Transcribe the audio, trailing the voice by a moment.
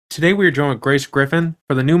Today we are joined with Grace Griffin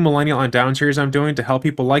for the new Millennial on Down series I'm doing to help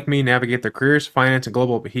people like me navigate their careers, finance, and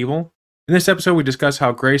global upheaval. In this episode, we discuss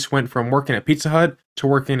how Grace went from working at Pizza Hut to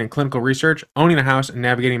working in clinical research, owning a house, and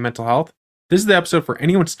navigating mental health. This is the episode for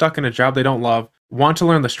anyone stuck in a job they don't love, want to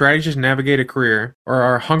learn the strategies to navigate a career, or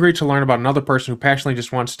are hungry to learn about another person who passionately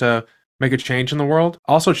just wants to make a change in the world.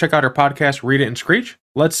 Also, check out our podcast, Read It and Screech.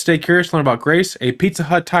 Let's stay curious, learn about Grace, a Pizza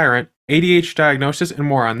Hut tyrant, ADHD diagnosis, and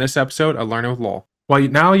more on this episode of Learning with Lowell. Well,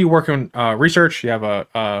 now you work in research, you have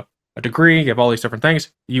a degree, you have all these different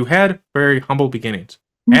things. You had very humble beginnings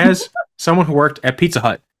as someone who worked at Pizza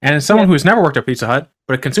Hut. And as someone who has never worked at Pizza Hut,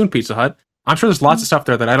 but consumed Pizza Hut, I'm sure there's lots of stuff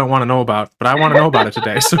there that I don't want to know about, but I want to know about it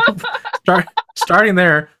today. So starting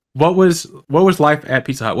there, what was life at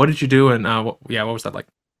Pizza Hut? What did you do? And what was that like?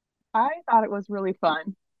 I thought it was really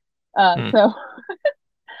fun. So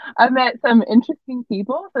I met some interesting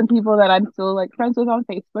people, some people that I'm still like friends with on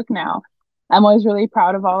Facebook now. I'm always really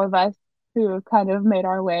proud of all of us who have kind of made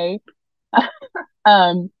our way.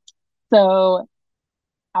 Um, so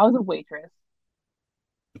I was a waitress.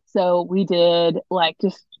 So we did like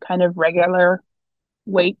just kind of regular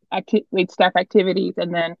wait staff activities,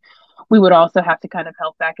 and then we would also have to kind of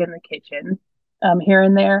help back in the kitchen here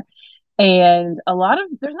and there. And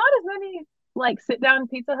there's not as many like sit down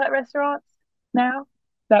Pizza Hut restaurants now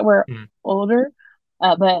that were Mm. older.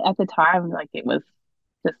 But at the time, like it was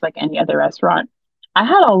just like any other restaurant. I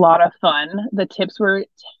had a lot of fun. The tips were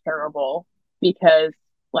terrible because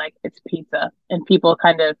like it's pizza and people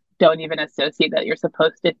kind of don't even associate that you're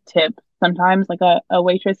supposed to tip sometimes like a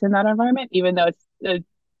waitress in that environment, even though it's a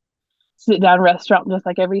sit down restaurant just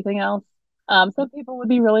like everything else. Some people would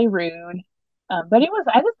be really rude. But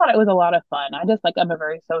I just thought it was a lot of fun. I'm a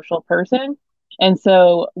very social person. And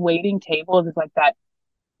so waiting tables is like that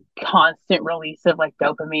constant release of like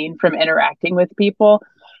dopamine from interacting with people.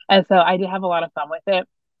 And so I did have a lot of fun with it.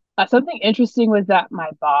 Something interesting was that my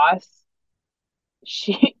boss,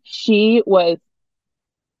 she was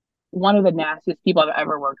one of the nastiest people I've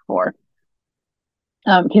ever worked for.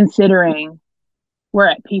 Considering we're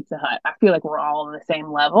at Pizza Hut, I feel like we're all on the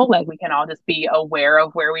same level. Like we can all just be aware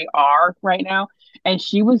of where we are right now. And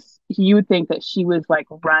you would think that she was like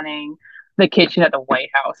running the kitchen at the White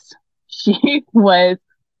House. She was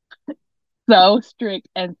so strict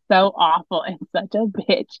and so awful and such a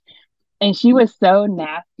bitch. And she was so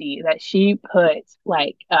nasty that she put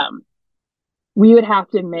we would have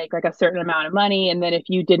to make like a certain amount of money. And then if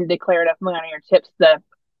you didn't declare enough money on your tips, the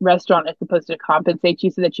restaurant is supposed to compensate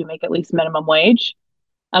you so that you make at least minimum wage.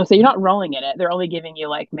 So you're not rolling in it. They're only giving you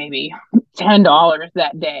like maybe $10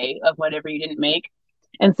 that day of whatever you didn't make.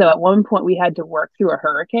 And so at one point we had to work through a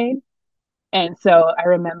hurricane. And so I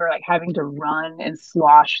remember like having to run and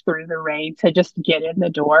slosh through the rain to just get in the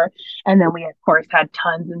door. And then we of course had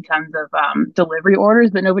tons and tons of delivery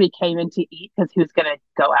orders, but nobody came in to eat because who's gonna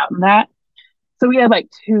go out in that? So we had like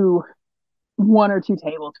one or two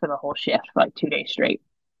tables for the whole shift for like 2 days straight.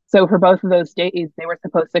 So for both of those days, they were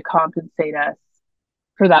supposed to compensate us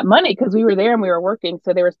for that money because we were there and we were working.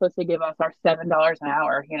 So they were supposed to give us our $7 an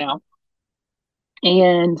hour, you know.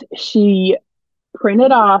 And she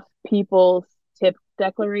printed off people's tip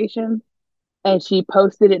declarations and she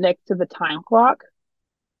posted it next to the time clock.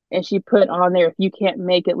 And she put on there, if you can't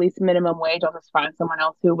make at least minimum wage, I'll just find someone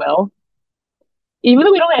else who will. Even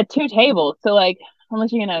though we only had two tables. So like,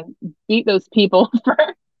 unless you're gonna beat those people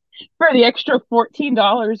for the extra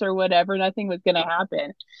 $14 or whatever, nothing was gonna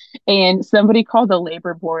happen. And somebody called the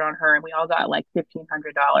labor board on her and we all got like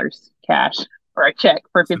 $1,500 cash or a check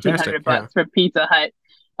for fifteen Fantastic. hundred Yeah. bucks from Pizza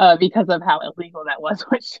Hut because of how illegal that was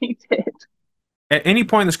what she did. At any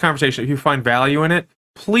point in this conversation, if you find value in it,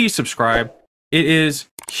 please subscribe. It is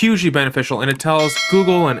hugely beneficial, and it tells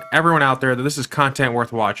Google and everyone out there that this is content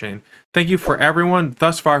worth watching. Thank you for everyone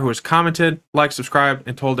thus far who has commented, liked, subscribed,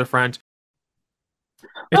 and told their friends. It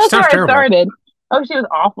Well, that's sounds where it terrible. started. Oh, she was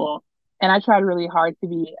awful. And I tried really hard to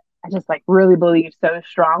be, I just like really believe so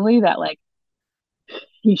strongly that like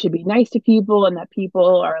you should be nice to people and that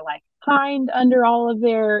people are like kind under all of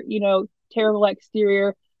their, terrible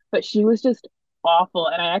exterior. But she was just awful.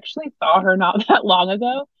 And I actually saw her not that long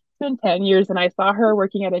ago. It's been 10 years and I saw her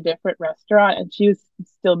working at a different restaurant and she was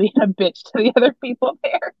still being a bitch to the other people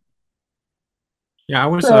there. Yeah, I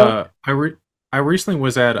was So, I recently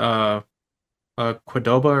was at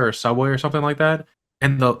Qdoba or Subway or something like that,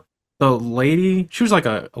 and the lady, she was like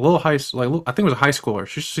a little I think it was a high schooler.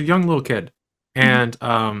 She's just a young little kid, mhm,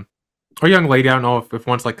 and or young lady. I don't know if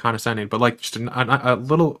one's like condescending, but like just a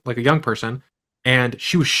little like a young person, and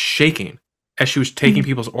she was shaking as she was taking mhm,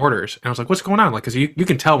 people's orders, and I was like, "What's going on?" Like, because you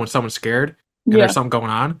can tell when someone's scared and there's yeah. something going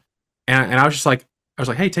on, and I was just like,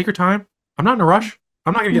 hey, take your time. I'm not in a rush.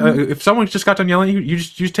 I'm not gonna Hmm. if someone just got done yelling at you, you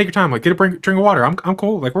just take your time. Like, get a drink of water. I'm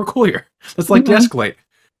cool. Like, we're cool here. Let's like Hmm. de-escalate.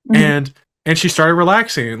 Hmm. And she started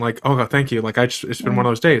relaxing and like, oh, thank you. Like, it's been one of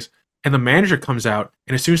those days. And the manager comes out,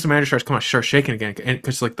 and as soon as the manager starts coming out, she starts shaking again, and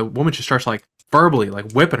because like the woman just starts like verbally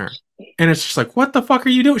like whipping her, and it's just like, what the fuck are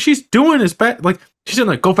you doing? She's doing this bad. Like, she's saying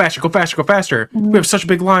like, go faster, go faster, go faster. We Hmm. have such a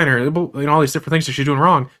big line, or all these different things that she's doing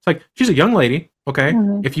wrong. It's like, she's a young lady. Okay,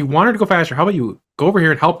 Hmm. if you want her to go faster, how about you go over here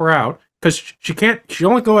and help her out? Because she can't. She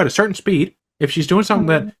only go at a certain speed. If she's doing something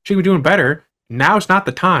that Hmm. she could be doing better, now's not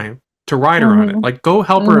the time to ride her on it. Hmm. Like, go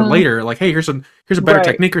help her Hmm. later. Like, hey, here's a better Right.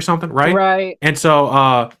 technique or something, right? Right. And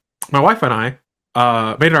so my wife and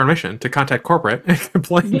I made it our mission to contact corporate and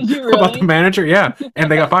complain Did you about the really? manager. Yeah, and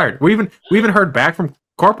they got fired. We even heard back from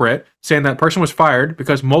corporate saying that person was fired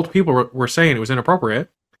because multiple people were saying it was inappropriate,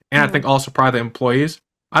 and I Hmm. think also probably the employees.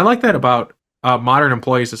 I like that about modern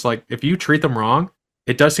employees. It's like if you treat them wrong,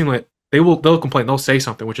 it does seem like they'll complain. They'll say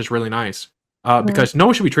something, which is really nice. Hmm. Because no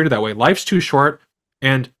one should be treated that way. Life's too short,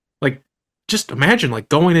 and like just imagine like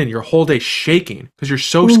going in your whole day shaking because you're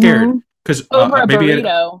so scared Hmm. because Over a maybe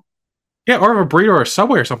burrito. yeah, or a burrito or a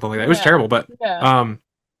Subway or something like that. It was Yeah. terrible, but Yeah. um,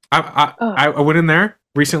 Oh. I went in there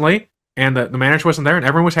recently, and the manager wasn't there, and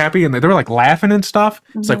everyone was happy, and they were like laughing and stuff.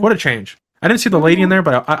 It's like, Hmm. what a change! I didn't see the lady in Hmm. there,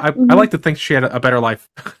 but I Hmm. like to think she had a better life,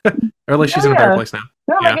 or at least she's Oh in a better yeah. place now.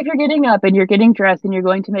 No, like Yeah, if you're getting up and you're getting dressed and you're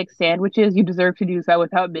going to make sandwiches, you deserve to do so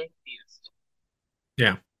without being abused.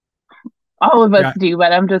 yeah, All of us yeah. do,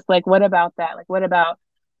 but I'm just like, what about that? Like, what about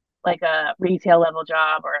like a retail level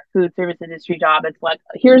job or a food service industry job? It's like,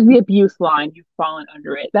 here's the abuse line, you've fallen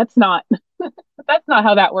under it. That's not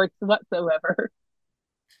how that works whatsoever.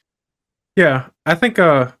 Yeah, I think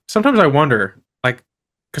sometimes I wonder, like,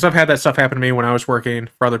 because I've had that stuff happen to me when I was working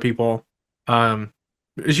for other people. Um,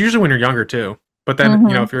 it's usually when you're younger too, but then Hmm.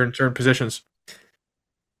 if you're in certain positions,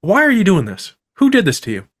 why are you doing this? Who did this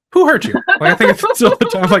to you? Who hurt you? Like I think it's all the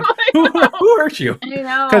time, like I know. who hurt you? I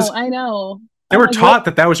know. Because I know. they I'm were like, what? taught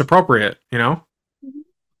that that was appropriate, you know?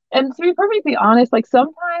 And to be perfectly honest, like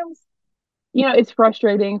sometimes, it's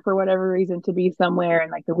frustrating for whatever reason to be somewhere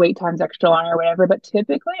and like the wait time's extra long or whatever. But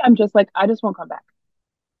typically, I'm just like, I just won't come back.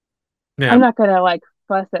 I'm Yeah. not gonna like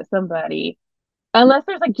fuss at somebody unless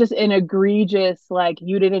there's like just an egregious like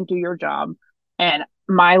you didn't do your job and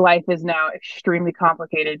my life is now extremely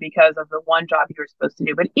complicated because of the one job you were supposed to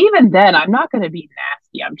do. But even then, I'm not gonna be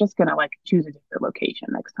nasty. I'm just gonna like choose a different location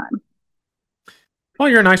next time. Well,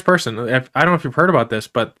 you're a nice person. I don't know if you've heard about this,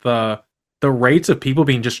 but the rates of people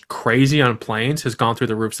being just crazy on planes has gone through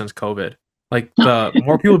the roof since COVID. Like the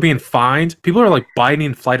more people being fined, people are like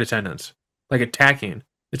biting flight attendants, like attacking.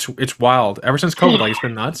 It's wild. Ever since COVID, like it's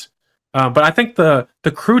been nuts. But I think the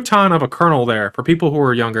crouton of a colonel there for people who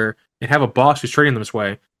are younger and have a boss who's treating them this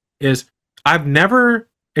way is I've never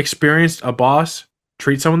experienced a boss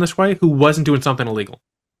treat someone this way who wasn't doing something illegal.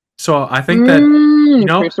 So I think that you True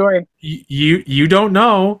know story. you don't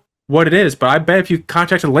know what it is, but I bet if you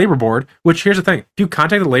contacted the labor board, which here's the thing, if you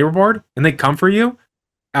contact the labor board and they come for you,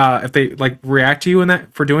 if they like react to you in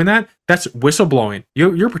that for doing that, that's whistleblowing.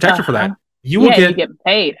 You're protected for Uh-huh. that. You will Yeah, and you get get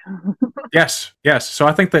paid. yes. So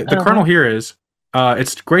I think that the Uh-huh. kernel here is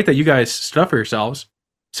it's great that you guys stood up for yourselves,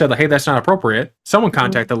 said like, hey, that's not appropriate. Someone Mhm.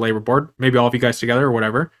 contacted the labor board, maybe all of you guys together or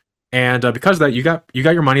whatever, and because of that, you got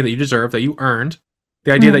your money that you deserve, that you earned.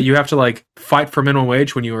 The idea that Mhm. you have to like fight for minimum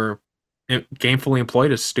wage when you were gainfully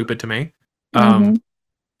employed is stupid to me. Um,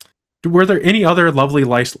 Mhm. were there any other lovely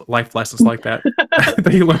life lessons like that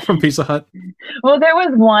that you learned from Pizza Hut? Well, there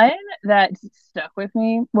was one that stuck with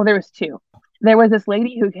me. Well, there was two. There was this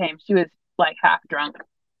lady who came. She was like half drunk,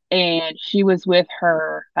 and she was with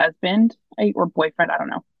her husband or boyfriend, I don't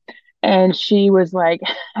know. And she was like,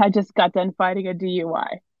 "I just got done fighting a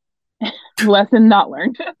DUI. Lesson not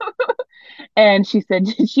learned." And she said,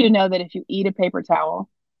 "Did you know that if you eat a paper towel,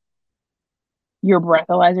 your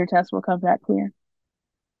breathalyzer test will come back clear?"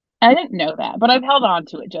 I didn't know that, but I've held on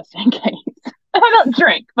to it just in case. I don't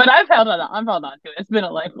drink, but I've held on to it. It's been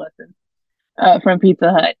a life lesson from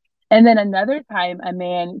Pizza Hut. And then another time, a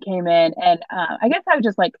man came in, and I guess I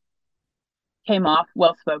just like came off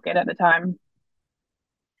well spoken at the time,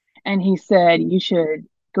 and he said, "You should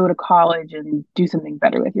go to college and do something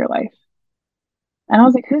better with your life." And I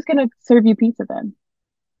was like, "Who's gonna serve you pizza then?"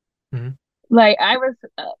 Mhm. Like I was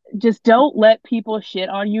just don't let people shit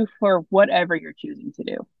on you for whatever you're choosing to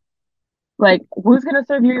do. Like, who's gonna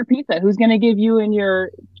serve you your pizza? Who's gonna give you and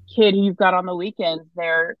your kid who you've got on the weekends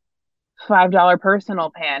their $5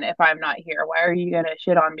 personal pan if I'm not here? Why are you gonna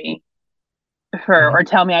shit on me for Mhm. or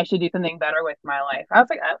tell me I should do something better with my life? I was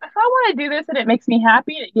like, if I want to do this and it makes me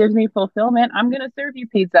happy and it gives me fulfillment, I'm gonna serve you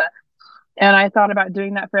pizza. And I thought about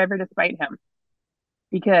doing that forever despite him.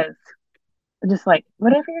 because just like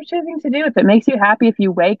whatever you're choosing to do, if it makes you happy, if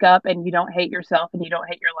you wake up and you don't hate yourself and you don't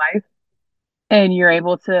hate your life, and you're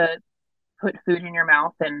able to put food in your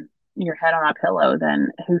mouth and your head on a pillow, then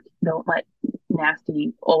who don't let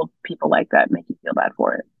nasty old people like that make you feel bad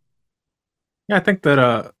for it. Yeah, I think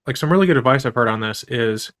that like some really good advice I've heard on this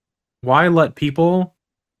is why let people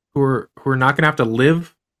who are not going to have to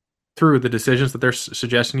live through the decisions that they're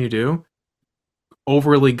suggesting you do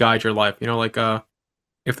overly guide your life. You know, like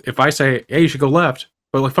if I say, "Hey, you should go left,"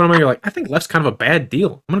 but like fundamentally, you're like, "I think left's kind of a bad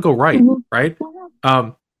deal. I'm gonna go right." Mm-hmm. Right?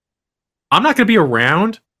 Um, I'm not gonna be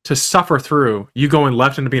around to suffer through you going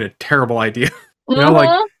left into being a terrible idea. You know, like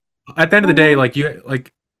Mm-hmm. at the end of the day, Mm-hmm. like you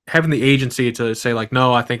like having the agency to say like,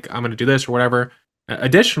 no, I think I'm gonna do this or whatever.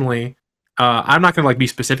 Additionally, I'm not gonna like be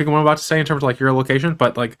specific on what I'm about to say in terms of like your location,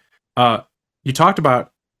 but like uh, you talked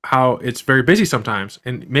about how it's very busy sometimes,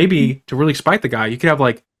 and maybe to really spite the guy, you could have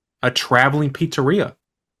like a traveling pizzeria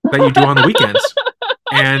that you do on the weekends,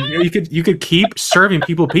 and you know, you could keep serving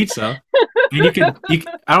people pizza, and I don't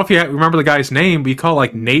know if you remember the guy's name, but you call it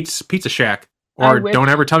like Nate's Pizza Shack I or Don't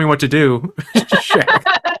wish Ever Tell Me What to Do Shack.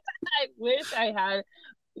 I wish I had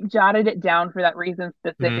jotted it down for that reason Mhm.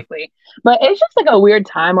 specifically. But it's just like a weird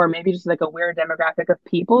time, or maybe just like a weird demographic of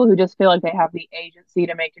people who just feel like they have the agency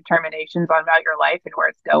to make determinations on about your life and where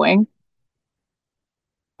it's going.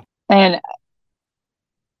 And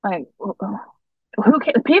like, who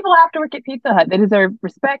can, people have to work at Pizza Hut. They deserve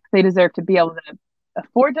respect. They deserve to be able to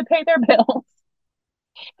afford to pay their bills.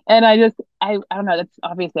 And I don't know. That's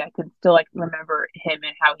obviously I could still like remember him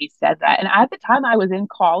and how he said that. And at the time I was in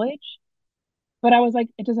college, but I was like,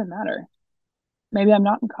 it doesn't matter. Maybe I'm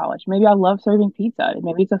not in college. Maybe I love serving pizza.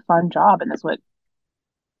 Maybe it's a fun job and that's what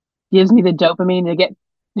gives me the dopamine to get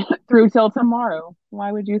through till tomorrow.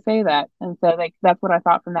 Why would you say that? And so like that's what I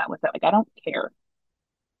thought from that was that like I don't care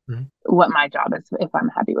Mhm. what my job is if I'm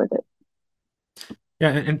happy with it. Yeah,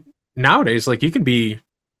 and nowadays, like you can be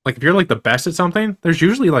like if you're like the best at something, there's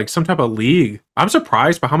usually like some type of league. I'm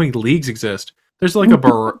surprised by how many leagues exist. There's like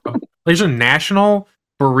there's a national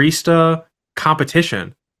barista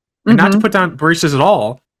competition, and not to Mm-hmm. put down baristas at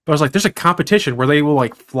all, but I was like, there's a competition where they will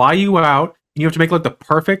like fly you out, and you have to make like the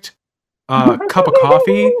perfect cup of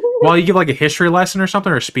coffee while you give like a history lesson or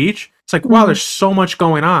something or a speech. It's like, wow, Mm-hmm. there's so much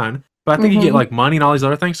going on. But I think you get Mm-hmm. like money and all these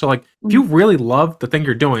other things. So like if you really love the thing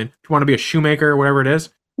you're doing, if you want to be a shoemaker or whatever it is,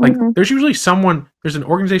 like Mm-hmm. there's an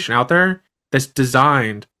organization out there that's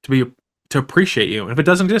designed to appreciate you. And if it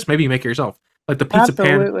doesn't exist, maybe you make it yourself. Like the Pizza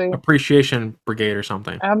Pan Absolutely. Appreciation Brigade or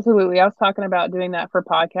something. Absolutely. I was talking about doing that for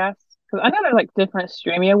podcasts because I know there's like different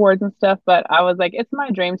streaming awards and stuff, but I was like, it's my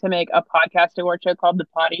dream to make a podcast award show called The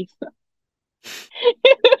Potties.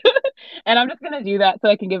 And I'm just gonna do that so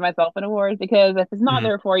I can give myself an award because if it's not Mhm.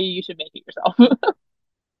 there for you, you should make it yourself.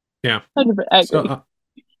 Yeah. 100%, I So agree.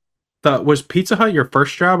 the was Pizza Hut your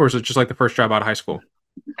first job, or was it just like the first job out of high school?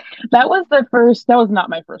 That was not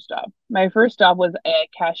my first job. My first job was a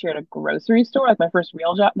cashier at a grocery store, like my first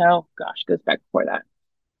real job. No, gosh, goes back before that.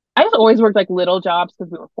 I just always worked like little jobs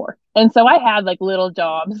because we were poor. And so I had like little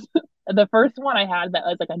jobs. The first one I had that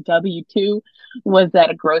was like a W-2 was at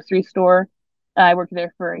a grocery store. I worked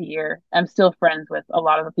there for a year. I'm still friends with a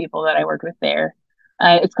lot of the people that I worked with there.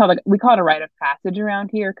 It's called like we call it a rite of passage around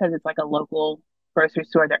here because it's like a local grocery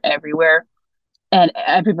store. They're everywhere, and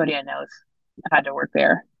everybody I know had to work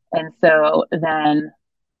there. And so then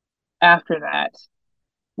after that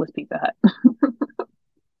was Pizza Hut.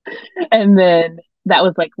 And then that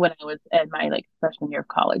was like when I was in my like freshman year of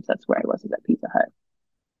college. That's where I was at Pizza Hut.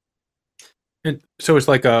 And so it's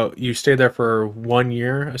like you stayed there for 1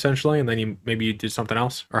 year essentially, and then you did something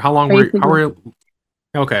else, or how Basically, were you,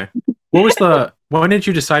 okay? What was the when did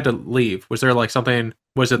you decide to leave? Was there like something?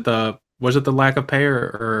 Was it the lack of pay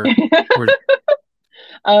or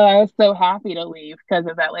I was so happy to leave because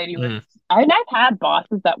of that lady was. mm, I mean, I've had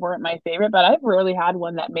bosses that weren't my favorite, but I've rarely had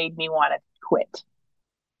one that made me want to quit.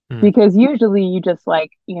 mm, Because usually you just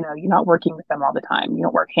like, you're not working with them all the time. You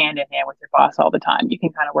don't work hand in hand with your boss all the time. You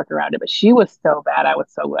can kind of work around it. But she was so bad. I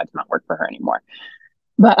was so glad to not work for her anymore.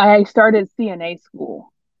 But I started CNA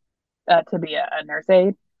school to be a nurse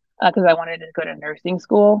aide because I wanted to go to nursing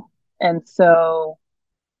school. And so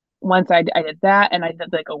once I did that and I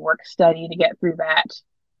did like a work study to get through that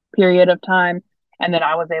period of time. And then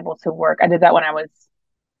I was able to work. I did that when I was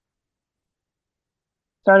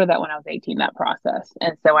started that when I was 18, that process.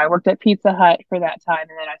 And so I worked at Pizza Hut for that time.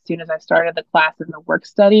 And then as soon as I started the class in the work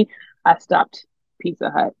study, I stopped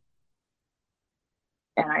Pizza Hut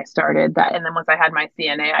and I started that. And then once I had my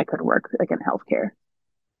CNA, I could work like in healthcare.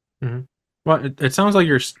 mm. Well, it sounds like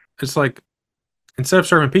it's like instead of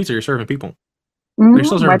serving pizza, you're serving people. But you're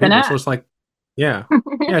still serving Wiping people, so ass. it's like Yeah.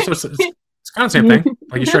 Yeah. So it's kind of the same thing.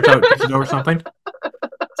 Like you stretch out pizza dough or something.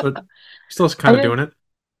 So you're still I kind of just doing it.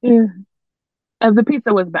 yeah. The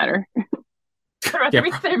pizza was better. The Yeah.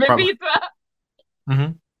 recipe statement Probably. pizza.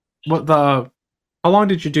 Hmm. What the? How long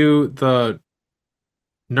did you do the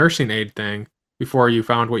nursing aid thing before you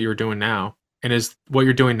found what you were doing now? And is what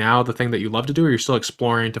you're doing now the thing that you love to do, or you're still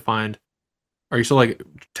exploring to find? Are you still like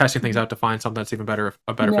testing things out to find something that's even better,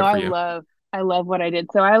 a better No, fit for you? I love what I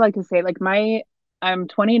did. So I like to say like I'm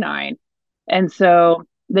 29, and so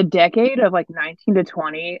the decade of like 19 to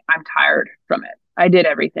 20, I'm tired from it. I did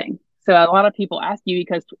everything. So a lot of people ask you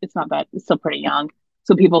because it's not that it's still pretty young.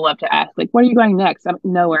 So people love to ask like, "What are you going next?" I'm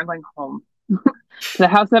nowhere. I'm going home to the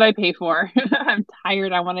house that I pay for. I'm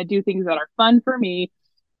tired. I want to do things that are fun for me.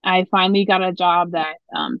 I finally got a job that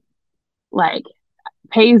like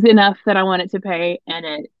pays enough that I want it to pay, and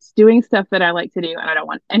it's doing stuff that I like to do, and I don't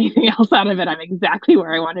want anything else out of it. I'm exactly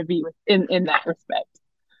where I want to be in that respect.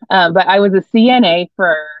 But I was a CNA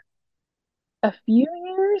for a few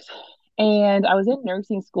years, and I was in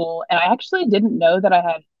nursing school, and I actually didn't know that I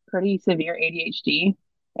had pretty severe ADHD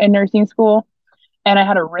in nursing school, and I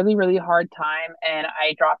had a really hard time, and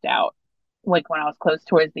I dropped out like when I was close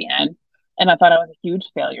towards the end, and I thought I was a huge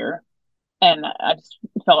failure, and I just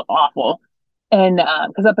felt awful. And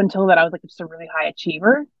because up until that, I was like just a really high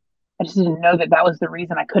achiever. I just didn't know that that was the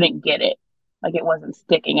reason I couldn't get it. Like it wasn't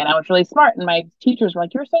sticking, and I was really smart. And my teachers were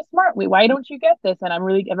like, "You're so smart. Why don't you get this?" And I'm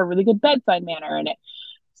really have a really good bedside manner, and it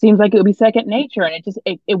seems like it would be second nature. And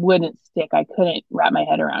it wouldn't stick. I couldn't wrap my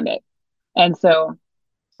head around it, and so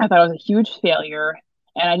I thought I was a huge failure.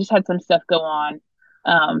 And I just had some stuff go on.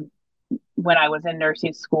 Um, when I was in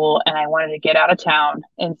nursing school and I wanted to get out of town.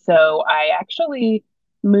 And so I actually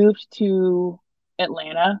moved to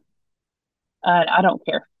Atlanta. I don't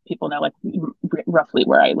care if people know like roughly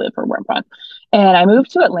where I live or where I'm from. And I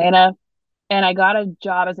moved to Atlanta and I got a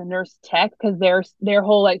job as a nurse tech because their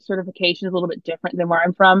whole like certification is a little bit different than where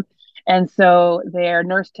I'm from. And so their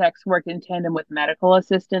nurse techs worked in tandem with medical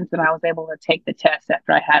assistants, and I was able to take the test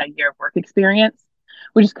after I had a year of work experience,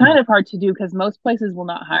 which is Hmm. kind of hard to do because most places will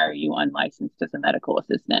not hire you unlicensed as a medical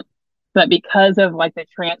assistant. But because of like the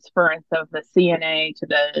transference of the CNA to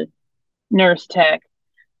the nurse tech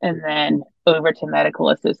and then over to medical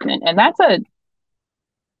assistant, and that's a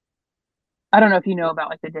I don't know if you know about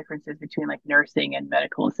like the differences between like nursing and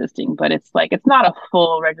medical assisting, but it's like it's not a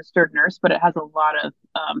full registered nurse, but it has a lot of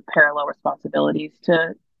parallel responsibilities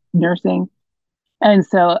to nursing. And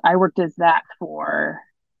so I worked as that for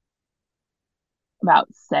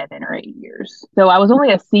about 7 or 8 years. So I was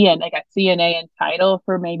only a CN, like a CNA in title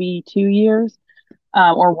for maybe 2 years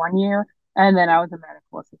or 1 year. And then I was a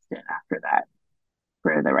medical assistant after that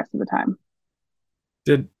for the rest of the time.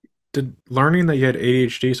 Did did learning that you had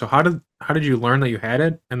ADHD? So how did you learn that you had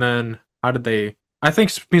it? And then how did they? I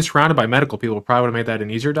think being surrounded by medical people probably would have made that an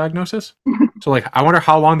easier diagnosis. So like, I wonder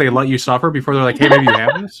how long they let you suffer before they're like, hey, maybe you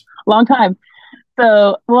have this. Long time.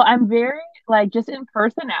 So, well, I'm very like just in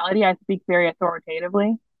personality, I speak very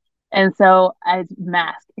authoritatively. And so I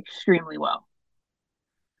mask extremely well.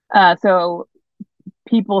 So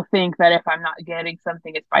people think that if I'm not getting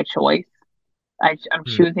something, it's by choice. I'm Hmm.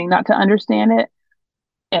 choosing not to understand it.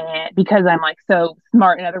 And because I'm like so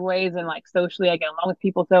smart in other ways and like socially, I get along with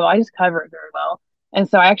people. So I just cover it very well. And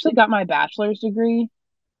so I actually got my bachelor's degree.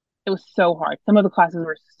 It was so hard. Some of the classes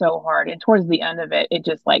were so hard. And towards the end of it, it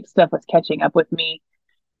just like stuff was catching up with me.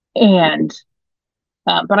 And,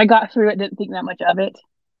 but I got through it, didn't think that much of it.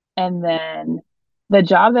 And then the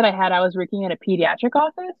job that I had, I was working in a pediatric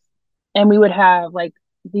office, and we would have like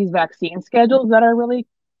these vaccine schedules that are really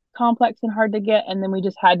complex and hard to get. And then we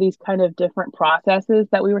just had these kind of different processes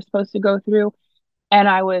that we were supposed to go through. And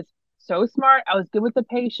I was so smart. I was good with the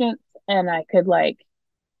patients, and I could like,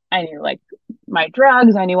 I knew like my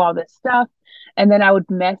drugs, I knew all this stuff. And then I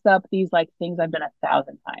would mess up these like things I've done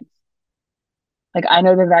 1,000 times. Like I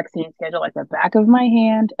know the vaccine schedule like the back of my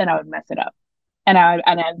hand, and I would mess it up. And I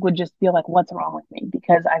would just feel like, what's wrong with me?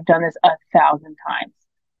 Because I've done this 1,000 times.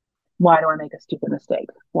 Why do I make a stupid mistake?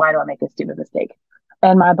 Why do I make a stupid mistake?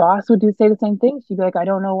 And my boss would do say the same thing. She'd be like, I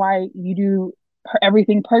don't know why you do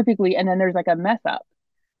everything perfectly, and then there's like a mess up.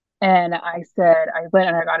 And I said, I went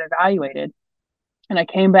and I got evaluated, and I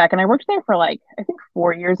came back, and I worked there for like I think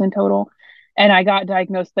 4 years in total. And I got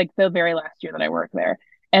diagnosed like the very last year that I worked there.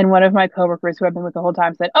 And one of my coworkers who I've been with the whole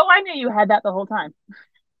time said, "Oh, I knew you had that the whole time.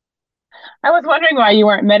 I was wondering why you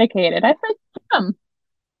weren't medicated." I said,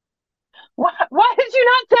 why did you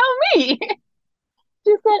not tell me?"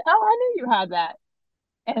 She said, "Oh, I knew you had that."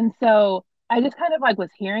 And so I just kind of like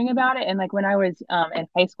was hearing about it. And like when I was in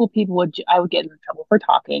high school, I would get in trouble for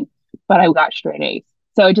talking, but I got straight A's.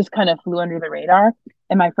 So it just kind of flew under the radar.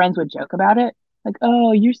 And my friends would joke about it, like,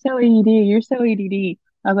 oh, you're so ADD, you're so ADD.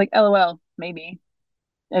 I was like, LOL, maybe.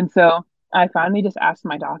 And so I finally just asked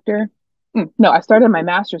my doctor. No, I started my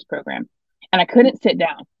master's program and I couldn't sit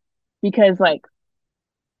down because like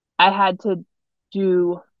I had to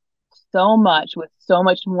do so much with so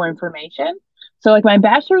much more information. So like my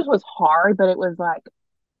bachelor's was hard, but it was like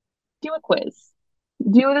do a quiz,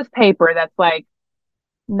 do this paper that's like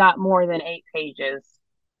not more than 8 pages,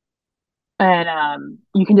 and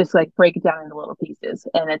you can just like break it down into little pieces,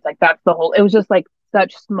 and it's like that's the whole. It was just like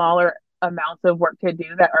such smaller amounts of work to do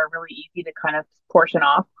that are really easy to kind of portion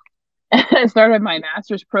off. And I started my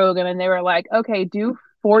master's program, and they were like, okay, do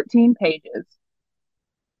 14 pages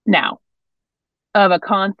now of a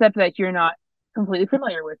concept that you're not completely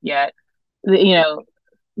familiar with yet. You know,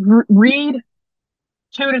 read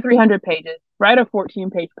 200 to 300 pages, write a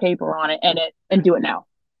 14-page paper on it, and do it now.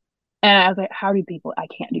 And I was like, how do people? I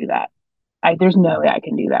can't do that. There's no way I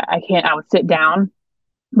can do that. I can't. I would sit down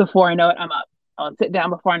before I know it, I'm up. I would sit down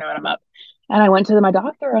before I know it, I'm up. And I went to my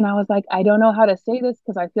doctor and I was like, I don't know how to say this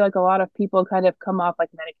because I feel like a lot of people kind of come off like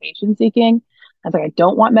medication seeking. I was like, I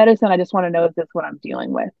don't want medicine. I just want to know if this is what I'm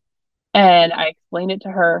dealing with. And I explained it to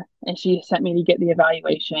her and she sent me to get the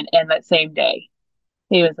evaluation. And that same day,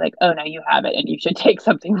 he was like, oh, no, you have it and you should take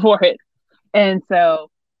something for it. And so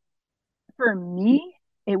for me,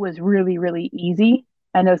 it was really, really easy.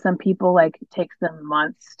 I know some people like takes them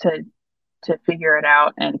months to figure it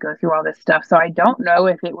out and go through all this stuff. So I don't know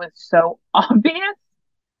if it was so obvious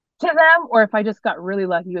to them or if I just got really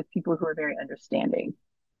lucky with people who are very understanding.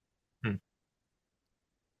 Hmm.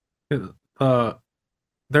 Uh,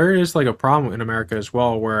 there is like a problem in America as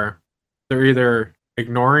well where they're either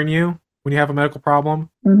ignoring you when you have a medical problem,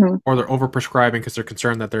 Mm-hmm. or they're overprescribing because they're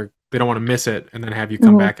concerned that they don't want to miss it and then have you come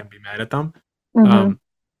Mm-hmm. back and be mad at them. Mm-hmm. Um,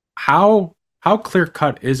 how clear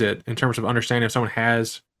cut is it in terms of understanding if someone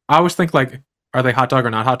has? I always think like, are they hot dog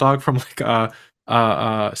or not hot dog from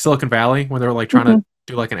like Silicon Valley when they're like trying Mm-hmm. to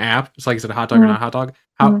do like an app? It's like, is it a hot dog or Mm-hmm. not hot dog?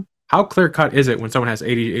 Mm-hmm. How clear cut is it when someone has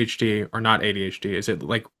ADHD or not ADHD? Is it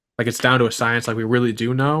like it's down to a science, like we really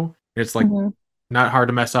do know? It's like Mm-hmm. not hard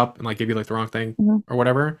to mess up and like give you like the wrong thing Mm-hmm. or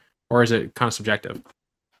whatever, or is it kind of subjective?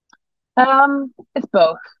 It's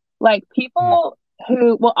both. Like Mm, people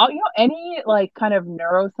who, well, any like kind of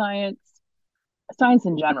neuroscience, science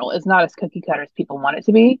in general is not as cookie cutter as people want it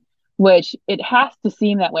to be, which it has to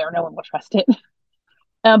seem that way or no one will trust it.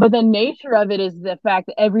 But the nature of it is the fact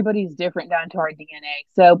that everybody's different down to our DNA.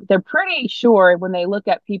 So they're pretty sure when they look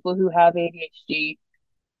at people who have ADHD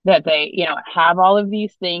that they, have all of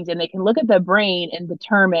these things and they can look at the brain and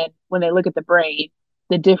determine when they look at the brain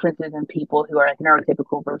the differences in people who are like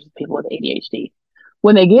neurotypical versus people with ADHD.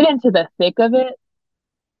 When they get into the thick of it,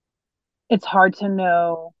 it's hard to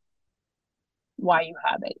know why you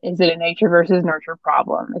have it. Is it a nature versus nurture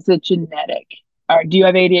problem? Is it genetic? Or do you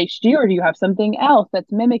have ADHD or do you have something else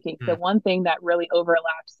that's mimicking? So mm, one thing that really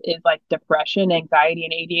overlaps is like depression, anxiety,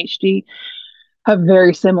 and ADHD have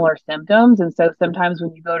very similar symptoms. And so sometimes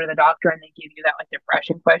when you go to the doctor and they give you that like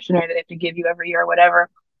depression questionnaire that they have to give you every year or whatever,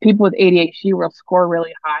 people with ADHD will score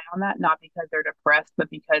really high on that, not because they're depressed, but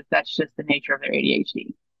because that's just the nature of their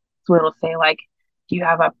ADHD. So it'll say like, do you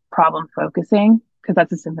have a problem focusing? Because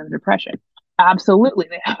that's a symptom of depression. Absolutely,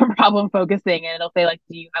 they have a problem focusing, and it'll say like,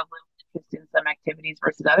 do you have little interest in some activities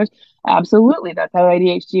versus others? Absolutely, that's how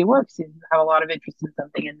ADHD works. Is you have a lot of interest in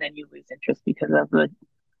something, and then you lose interest because of the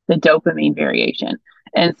dopamine variation.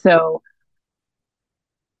 And so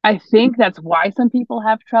I think that's why some people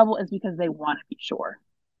have trouble is because they want to be sure.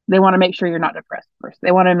 They want to make sure you're not depressed first.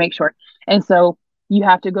 They want to make sure. And so you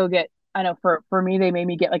have to go get, I know for me, they made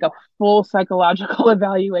me get like a full psychological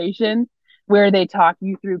evaluation where they talk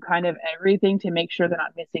you through kind of everything to make sure they're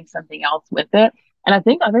not missing something else with it. And I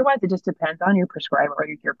think otherwise it just depends on your prescriber or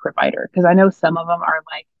your provider. Because I know some of them are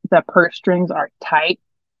like the purse strings are tight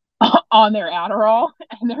on their Adderall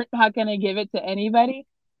and they're not going to give it to anybody.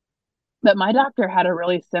 But my doctor had a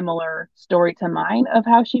really similar story to mine of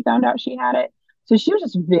how she found out she had it. So she was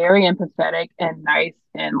just very empathetic and nice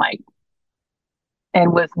and like,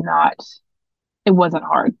 and was not, it wasn't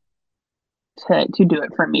hard to do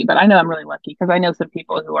it for me. But I know I'm really lucky because I know some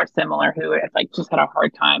people who are similar who have like just had a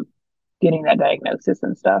hard time getting that diagnosis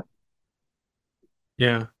and stuff.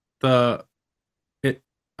 yeah. The it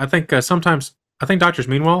I think sometimes I think doctors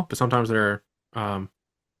mean well, but sometimes um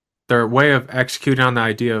their way of executing on the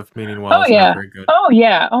idea of meaning well Oh is not yeah. very good. Oh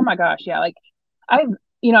yeah. Oh my gosh. Yeah. Like I've,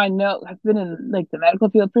 I know I've been in like the medical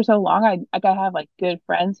field for so long. I have like good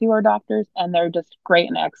friends who are doctors and they're just great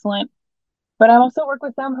and excellent. But I also work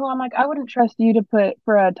with them who I'm like, I wouldn't trust you to put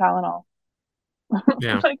for a Tylenol.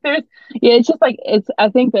 Yeah. Like there's, yeah, it's just like it's. I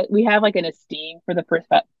think that we have like an esteem for the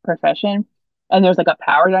profession, and there's like a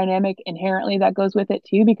power dynamic inherently that goes with it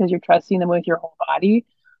too, because you're trusting them with your whole body.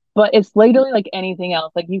 But it's literally like anything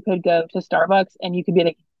else. Like you could go to Starbucks and you could be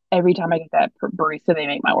like, every time I get that barista, they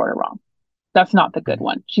make my order wrong. That's not the good Mhm.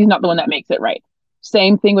 one. She's not the one that makes it right.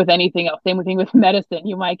 Same thing with anything else. Same thing with medicine.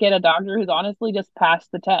 You might get a doctor who's honestly just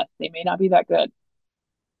passed the test. They may not be that good.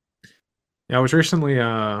 Yeah, I was recently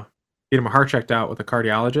getting my heart checked out with a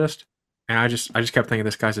cardiologist, and I just kept thinking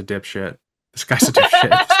this guy's a dipshit. This guy's a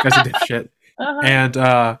dipshit. This guy's a dipshit.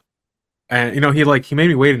 Uh-huh. And he made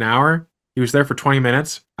me wait an hour. He was there for 20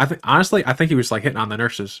 minutes. I think he was like hitting on the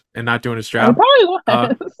nurses and not doing his It job. Uh probably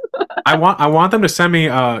was. I want them to send me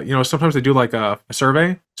sometimes they do like a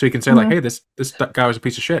survey so you can say like, Hmm. hey, this guy was a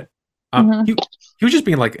piece of shit. Hmm. He was just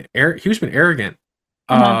being like he was being arrogant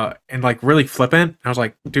Uh-huh. and like really flippant. I was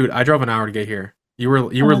like, dude, I drove an hour to get here. You were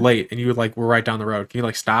Uh-huh. late and you like were right down the road. Can you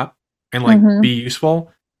like stop and like Hmm. be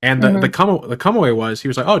useful? And the Hmm. come away was he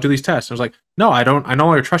was like, oh, do these tests. I was like, no, I no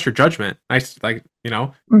longer trust your judgment. Like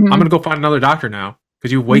I'm Hmm. gonna go find another doctor now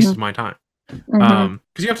because you Hmm. wasted my time. Hmm.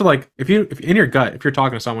 Because you have to like if in your gut, if you're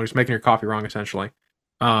talking to someone who's making your coffee wrong, essentially,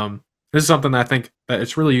 this is something that I think that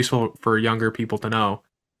it's really useful for younger people to know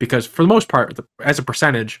because for the most part, as a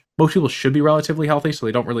percentage, most people should be relatively healthy, so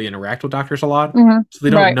they don't really interact with doctors a lot, Hmm. so they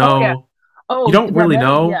don't Right. Oh yeah. know. You Oh, don't really primarily,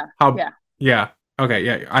 know yeah. how. Yeah. Yeah. Okay.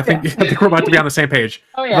 Yeah. I Yeah. think I think we're about to be on the same page.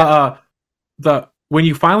 Oh The yeah. the when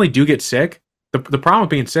you finally do get sick, the problem with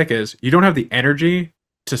being sick is you don't have the energy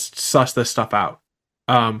to suss this stuff out.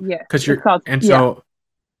 Yes. Because It's you're called, and yeah, so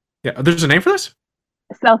yeah, there's a name for this.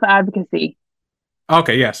 self-advocacy.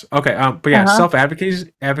 Okay, yes. Okay. But yeah, Uh-huh. self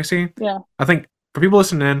advocacy. Yeah. I think for people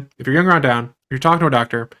listening in, if you're younger on down, if you're talking to a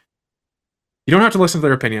doctor, you don't have to listen to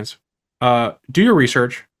their opinions. Do your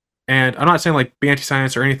research, and I'm not saying like be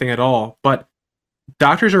anti-science or anything at all, but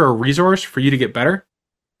doctors are a resource for you to get better.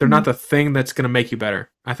 They're not the thing that's going to make you better.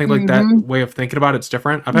 I think like that Mm-hmm. way of thinking about it's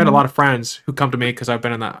different. I've had a Hmm. lot of friends who come to me because I've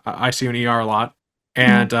been in the ICU and ER a lot, Hmm.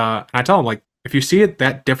 and I tell them like if you see it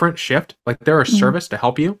that different shift, like they're a Hmm. service to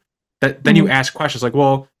help you. That then you Hmm. ask questions like,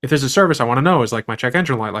 well, if there's a service I want to know is like my check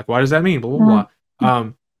engine light, like why does that mean? Blah blah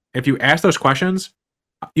blah. If you ask those questions,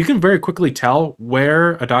 you can very quickly tell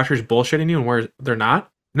where a doctor is bullshitting you and where they're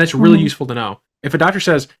not, and that's really Hmm. useful to know. If a doctor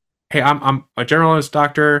says, "Hey, I'm a generalist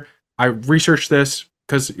doctor. I researched this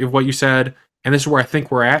because of what you said, and this is where I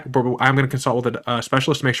think we're at. But I'm going to consult with a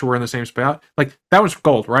specialist to make sure we're in the same spot." Like that was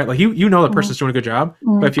gold, right? Like you know that Hmm. person's doing a good job. But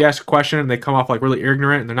Hmm. if you ask a question and they come off like really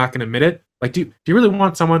ignorant and they're not going to admit it, like do you really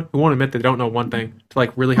want someone who won't admit they don't know one thing to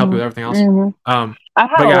like really help you with everything else? Hmm. Um, I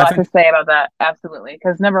have but a yeah, I lot to think say about that, absolutely.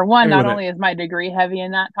 Because number hit one, me not with it. only is my degree heavy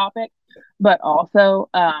in that topic, but also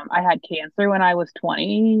I had cancer when I was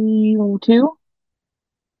 22.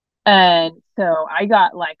 And so I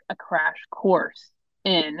got like a crash course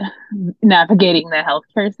in navigating the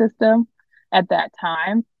healthcare system at that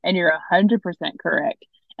time. And you're 100% correct.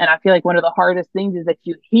 And I feel like one of the hardest things is that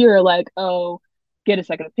you hear, like, oh, get a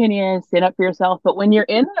second opinion, stand up for yourself. But when you're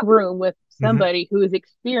in a room with Hmm. somebody who is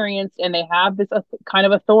experienced and they have this kind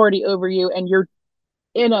of authority over you, and you're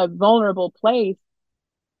in a vulnerable place,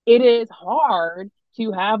 it is hard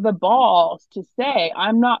to have the balls to say,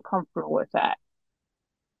 I'm not comfortable with that,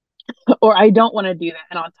 or I don't want to do that.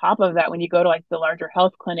 And on top of that, when you go to like the larger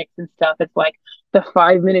health clinics and stuff, it's like the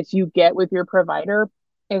 5 minutes you get with your provider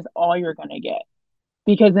is all you're going to get,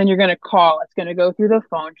 because then you're going to call, it's going to go through the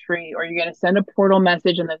phone tree, or you're going to send a portal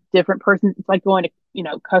message and the different person. It's like going to,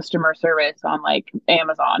 customer service on like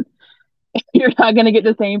Amazon. You're not going to get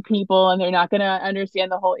the same people and they're not going to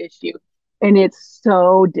understand the whole issue. And it's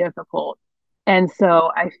so difficult. And so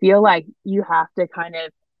I feel like you have to kind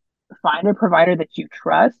of find a provider that you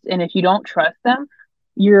trust. And if you don't trust them,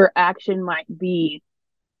 your action might be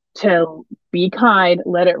to be kind,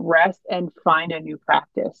 let it rest, and find a new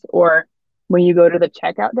practice. Or when you go to the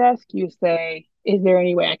checkout desk, you say, is there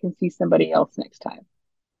any way I can see somebody else next time?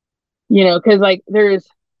 Because like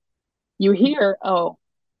you hear, oh,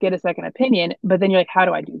 get a second opinion, but then you're like, how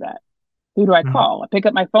do I do that? Who do I Hmm. call? I pick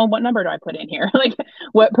up my phone. What number do I put in here? Like,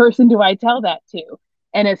 what person do I tell that to?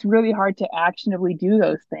 And it's really hard to actionably do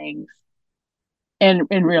those things in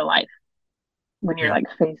real life when you're Yeah, like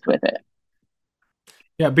faced with it.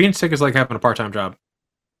 yeah. Being sick is like having a part-time job.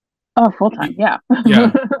 Oh, full time. Y- Yeah.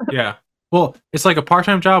 Yeah, yeah. Well, it's like a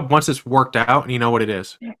part-time job once it's worked out and you know what it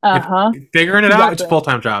is. If Uh-huh. figuring it out, it's a Exactly.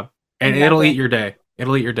 full-time job, and it'll eat Exactly. your day.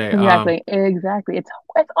 It'll eat your day. Exactly. Exactly. It's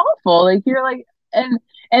awful. Like you're like, and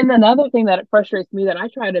another thing that it frustrates me, that I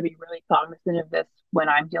try to be really cognizant of this when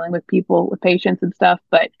I'm dealing with people, with patients and stuff,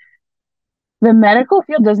 but the medical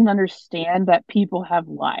field doesn't understand that people have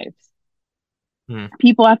lives. Hmm.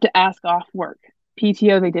 People have to ask off work.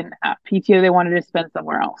 PTO they didn't have. PTO they wanted to spend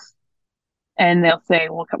somewhere else. And they'll say,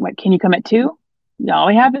 well, can you come at 2? No,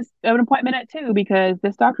 we have an appointment at 2 because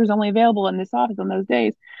this doctor's only available in this office on those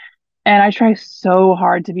days. And I try so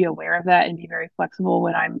hard to be aware of that and be very flexible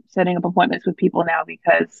when I'm setting up appointments with people now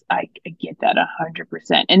because I get that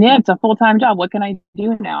 100%. And yeah, it's a full-time job. What can I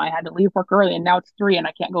do now? I had to leave work early and now it's 3 and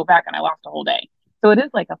I can't go back and I lost a whole day. So it is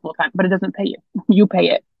like a full-time, but it doesn't pay you. You pay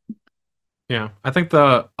it. Yeah, I think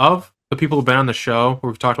the people who've been on the show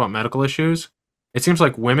where we've talked about medical issues, it seems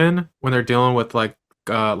like women when they're dealing with like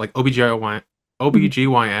Mhm.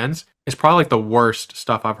 OBGYNs, it's probably like the worst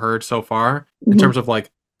stuff I've heard so far in Mhm. terms of like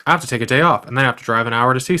I have to take a day off and then I have to drive an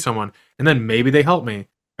hour to see someone and then maybe they help me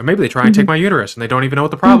or maybe they try and take Mhm. my uterus and they don't even know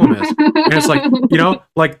what the problem is. And it's like,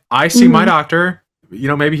 like I see my Mhm. doctor,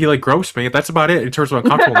 maybe he like gropes me. That's about it in terms of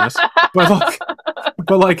uncomfortableness.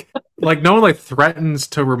 But like no one like threatens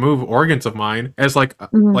to remove organs of mine as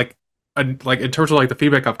Mhm. like in terms of like the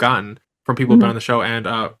feedback I've gotten from people who've been Mhm. on the show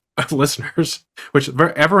and listeners, which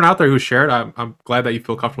everyone out there who's shared, I'm glad that you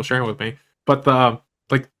feel comfortable sharing with me. But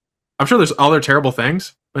like I'm sure there's other terrible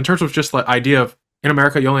things. But in terms of just like idea of in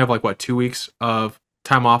America, you only have like what 2 weeks of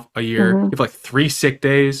time off a year. You Mhm. have like 3 sick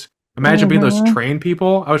days. Imagine being those Mhm. train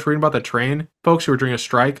people. I was reading about the train folks who were doing a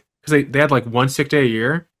strike because they had like 1 sick day a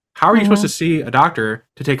year. How are you supposed to Mhm. see a doctor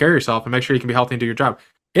to take care of yourself and make sure you can be healthy and do your job?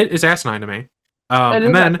 It is asinine to me. It And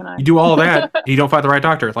is then you asinine. do all of that and you don't find the right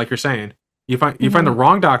doctor, like you're saying. You find the Mhm.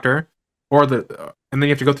 wrong doctor, and then you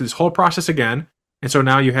have to go through this whole process again. And so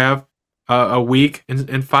now you have a week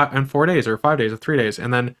in 4 days or 5 days or 3 days,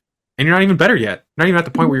 and you're not even better yet. Not even at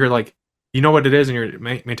the point where you're like, you know what it is and you're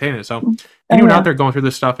maintaining it. So Oh anyone out yeah. there going through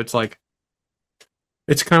this stuff, it's like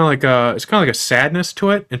it's kind of like a sadness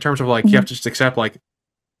to it in terms of like you have Mhm. to just accept like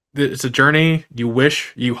it's a journey.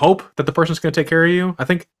 You hope that the person's going to take care of you. I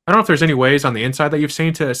don't know if there's any ways on the inside that you've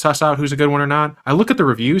seen to suss out who's a good one or not. I look at the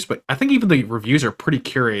reviews, but I think even the reviews are pretty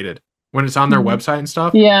curated when it's on their Mhm. website and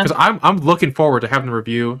stuff. Yeah. Because I'm looking forward to having the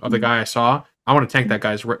review of the Mhm. guy I saw. I want to tank that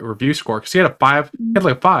guy's review score because he had a 5. He Mhm. had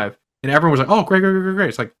like a 5, and everyone was like, "Oh, great, great, great, great."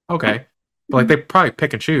 It's like okay, but like they probably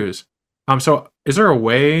pick and choose. So is there a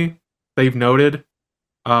way that you've noted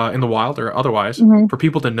in the wild or otherwise Mhm. for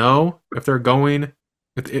people to know if they're going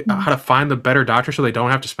Mhm. how to find the better doctor so they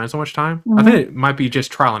don't have to spend so much time? I think Mhm. it might be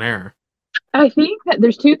just trial and error. I think that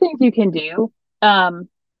there's two things you can do. Um,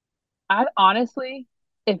 I honestly,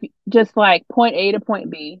 if just like point A to point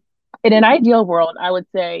B, in an ideal world, I would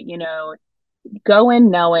say, go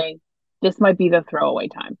in knowing this might be the throwaway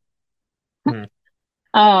time. Hmm.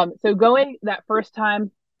 So going that first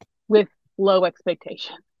time with low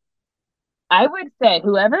expectation. I would say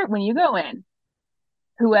whoever, when you go in,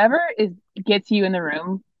 whoever is gets you in the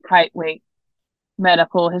room, height, weight,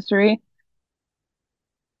 medical history,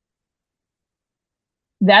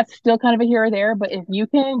 that's still kind of a here or there. But if you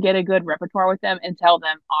can get a good repertoire with them and tell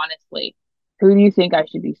them honestly, who do you think I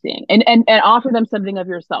should be seeing? And offer them something of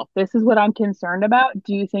yourself. This is what I'm concerned about.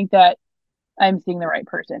 Do you think that I'm seeing the right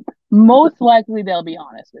person? Most likely they'll be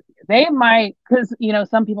honest with you. They might, because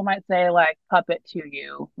some people might say like puppet to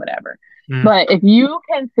you, whatever. Hmm. But if you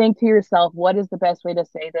can think to yourself, what is the best way to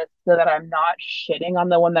say this so that I'm not shitting on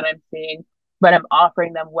the one that I'm seeing, but I'm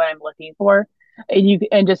offering them what I'm looking for,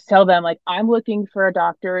 and just tell them like I'm looking for a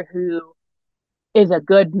doctor who is a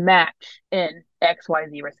good match in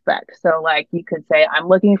XYZ respect. So like you could say, I'm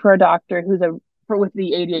looking for a doctor who's a for with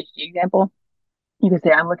the ADHD example, you could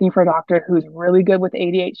say, I'm looking for a doctor who's really good with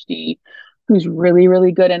ADHD, who's really,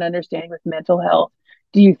 really good in understanding with mental health.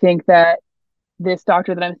 Do you think that this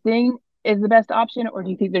doctor that I'm seeing is the best option, or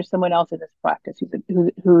do you think there's someone else in this practice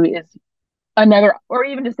who is another, or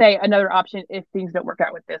even to say another option if things don't work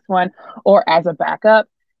out with this one, or as a backup?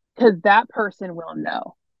 Because that person will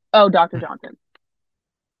know, oh, Dr. Johnson,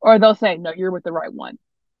 or they'll say, no, you're with the right one,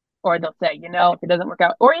 or they'll say, if it doesn't work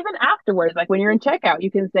out, or even afterwards, like when you're in checkout,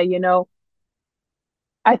 you can say,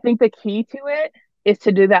 I think the key to it is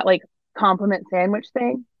to do that like compliment sandwich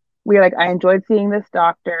thing. We're like, I enjoyed seeing this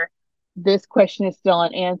doctor. This question is still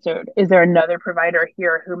unanswered. Is there another provider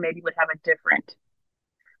here who maybe would have a different?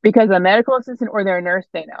 Because a medical assistant or their nurse,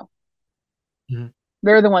 they know. Hmm.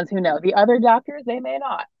 They're the ones who know. The other doctors, they may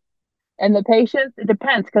not. And the patients, it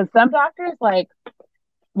depends. Because some doctors, like,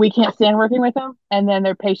 we can't stand working with them, and then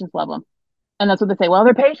their patients love them. And that's what they say. Well,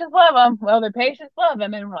 their patients love them. Well, their patients love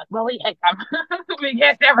them. And we're like, well, we hate them. We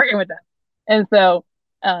can't stand working with them. And so,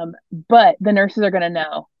 but the nurses are going to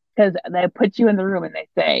know because they put you in the room and they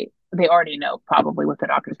say they already know probably what the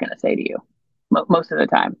doctor's going to say to you most of the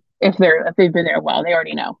time. If they've been there a while, they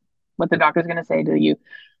already know what the doctor's going to say to you,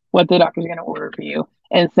 what the doctor's going to order for you.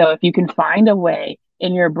 And so, if you can find a way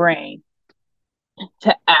in your brain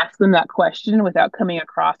to ask them that question without coming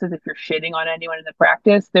across as if you're shitting on anyone in the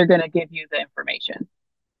practice, they're going to give you the information.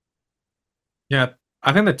 Yeah,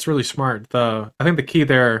 I think that's really smart. I think the key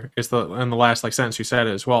there is the in the last like sentence you said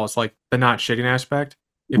as well. It's like the not shitting aspect.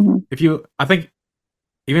 Mm-hmm. If you, I think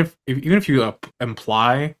even if you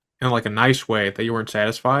imply in like a nice way that you weren't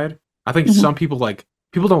satisfied, I think Mm-hmm. some people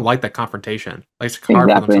people don't like that confrontation. Like it's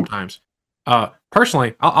hard for them Exactly. sometimes.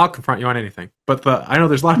 Personally, I'll confront you on anything, but I know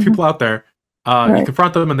there's a lot of Mm-hmm. people out there. You Right.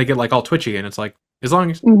 confront them and they get like all twitchy, and it's like as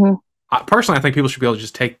long as Mm-hmm. personally, I think people should be able to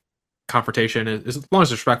just take confrontation as long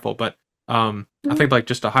as it's respectful. But I think like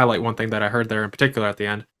just to highlight one thing that I heard there in particular at the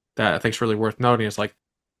end that I think is really worth noting is like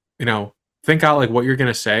you know think out like what you're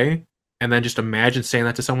gonna say, and then just imagine saying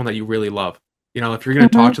that to someone that you really love. If you're gonna Mm-hmm.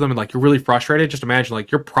 talk to them and like you're really frustrated, just imagine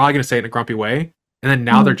like you're probably gonna say it in a grumpy way, and then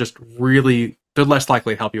now Mm-hmm. they're less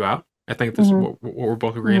likely to help you out. I think this is Mm-hmm. what we're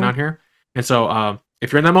both agreeing Mm-hmm. on here. And so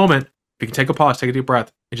if you're in that moment, if you can take a pause, take a deep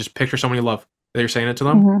breath, and just picture someone you love that you're saying it to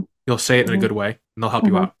them, Mm-hmm. you'll say it in a Mm-hmm. good way, and they'll help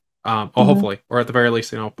you Mm-hmm. out. Or Mm-hmm. hopefully, or at the very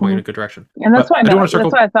least, point Mm-hmm. in a good direction. And that's But why I I do know. want to That's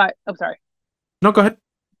circle. why I thought. Oh, sorry. No, go ahead.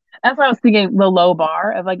 That's why I was thinking the low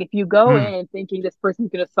bar of like if you go Mm, in thinking this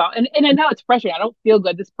person's gonna solve, and I know it's frustrating. I don't feel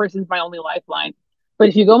good. This person's my only lifeline. But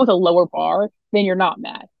if you go with a lower bar, then you're not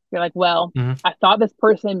mad. You're like, well, mm, I thought this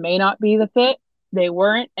person may not be the fit. They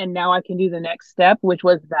weren't, and now I can do the next step, which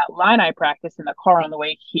was that line I practiced in the car on the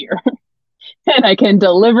way here. And I can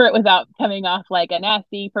deliver it without coming off like a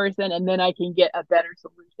nasty person, and then I can get a better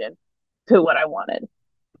solution to what I wanted.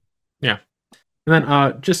 yeah. And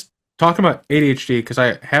then just talking about ADHD because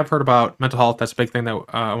I have heard about mental health. That's a big thing that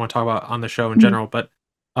I want to talk about on the show in Mm-hmm. general. But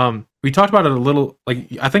we talked about it a little. Like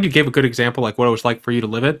I think you gave a good example, like what it was like for you to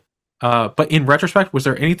live it. But in retrospect, was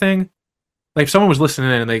there anything like if someone was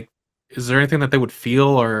listening in and is there anything that they would feel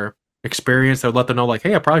or experience that would let them know, like,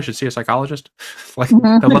 hey, I probably should see a psychologist, like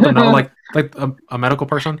that would let them know, Mm-hmm. like a medical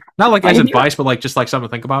person, not like like as if you advice, but like just like something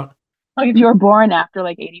to think about. like if you were born after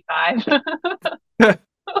like 85.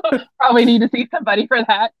 Probably need to see somebody for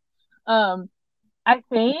that. Um, I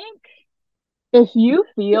think if you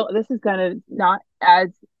feel this is gonna not as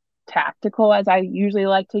tactical as I usually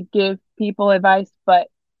like to give people advice, but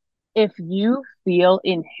if you feel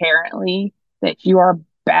inherently that you are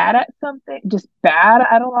bad at something, just bad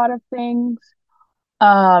at a lot of things,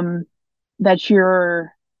 um, that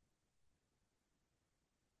you're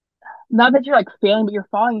not that you're like failing, but you're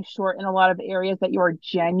falling short in a lot of areas that you are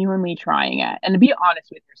genuinely trying at, and to be honest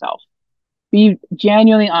with yourself, be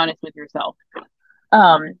genuinely honest with yourself.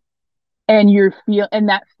 Um, and and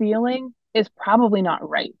that feeling is probably not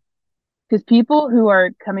right because people who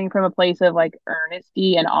are coming from a place of like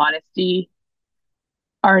earnesty and honesty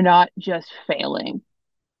are not just failing.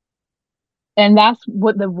 And that's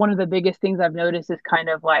what the one of the biggest things I've noticed is kind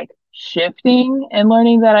of like shifting and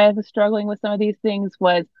learning that I was struggling with some of these things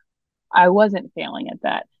was I wasn't failing at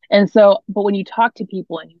that. And so, but when you talk to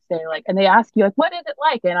people and you say like, and they ask you like, what is it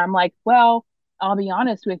like? And I'm like, well, I'll be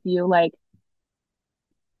honest with you, like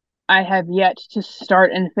I have yet to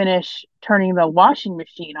start and finish turning the washing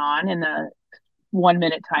machine on in the 1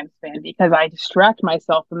 minute time span because I distract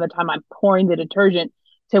myself from the time I'm pouring the detergent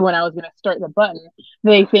to when I was going to start the button.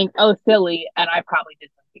 They think, oh, silly. And I probably did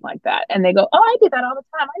something like that. And they go, oh, I did that all the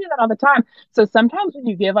time. I do that all the time. So sometimes when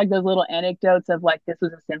you give like those little anecdotes of like, this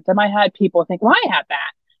was a symptom I had, people think, well, I had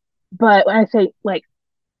that. But when I say like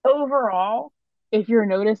overall, if you're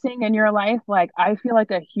noticing in your life, like I feel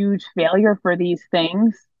like a huge failure for these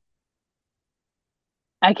things,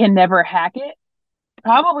 I can never hack it.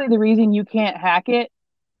 Probably the reason you can't hack it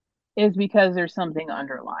is because there's something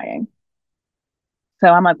underlying. So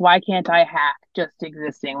I'm like, why can't I hack just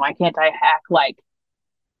existing? Why can't I hack like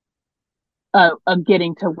a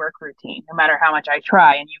getting to work routine, no matter how much I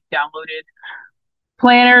try? And you've downloaded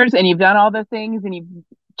planners and you've done all the things and you've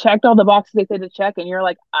checked all the boxes they said to check, and you're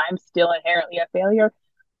like, I'm still inherently a failure.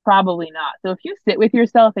 Probably not. So if you sit with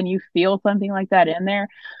yourself and you feel something like that in there,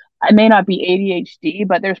 it may not be ADHD,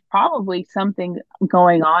 but there's probably something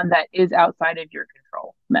going on that is outside of your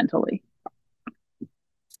control mentally.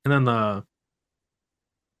 And then the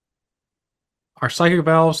are psychic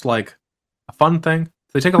valves like a fun thing?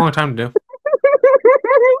 They take a long time to do.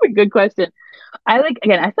 That's a good question. I like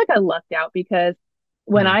again, I feel like I lucked out because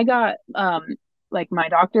when Hmm. I got like my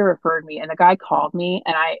doctor referred me and the guy called me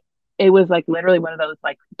and I it was like literally one of those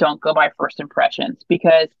like don't go by first impressions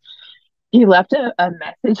because he left a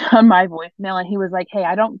message on my voicemail and he was like, hey,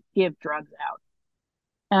 I don't give drugs out.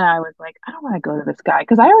 And I was like, I don't want to go to this guy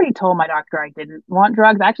because I already told my doctor I didn't want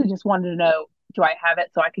drugs. I actually just wanted to know, do I have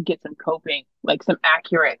it so I could get some coping, like some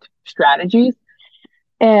accurate strategies.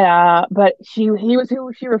 And but he was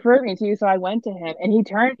who she referred me to, so I went to him, and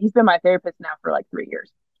he's been my therapist now for like 3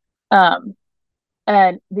 years. Um,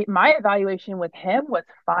 and my evaluation with him was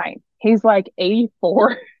fine. He's like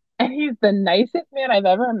 84, and he's the nicest man I've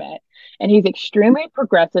ever met. And he's extremely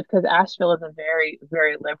progressive because Asheville is a very,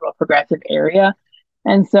 very liberal, progressive area.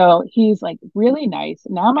 And so he's like really nice.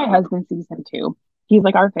 Now my husband sees him too. He's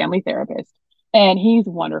like our family therapist, and he's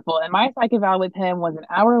wonderful. And my psych eval with him was an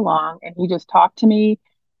hour long, and he just talked to me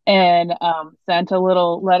and sent a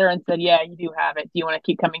little letter and said, "Yeah, you do have it. Do you want to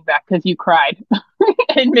keep coming back because you cried,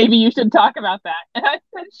 and maybe you should talk about that?" And I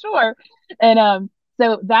said, "Sure." And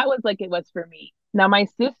so that was like it was for me. Now my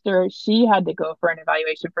sister, she had to go for an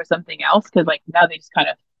evaluation for something else because like now they just kind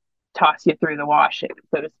of toss you through the wash,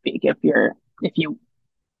 so to speak, if you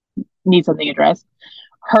need something addressed.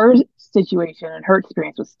 Her situation and her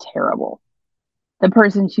experience was terrible.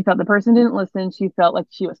 She felt the person didn't listen. She felt like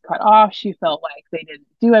she was cut off. She felt like they didn't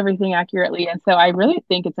do everything accurately. And so I really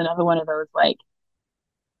think it's another one of those like,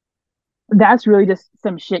 that's really just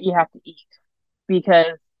some shit you have to eat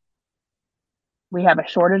because we have a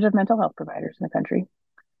shortage of mental health providers in the country.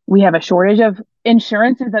 We have a shortage of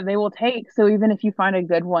insurances that they will take. So even if you find a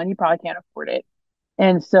good one, you probably can't afford it.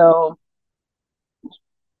 And so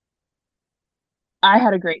I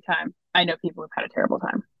had a great time. I know people have had a terrible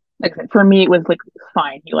time. Like I said, for me, it was like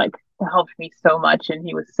fine. He like helped me so much, and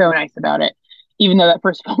he was so nice about it. Even though that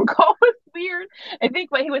first phone call was weird, I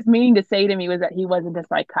think what he was meaning to say to me was that he wasn't a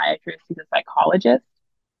psychiatrist; he's a psychologist.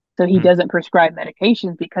 So he Hmm. doesn't prescribe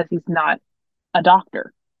medications because he's not a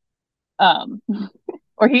doctor. Um,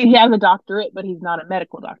 or he has a doctorate, but he's not a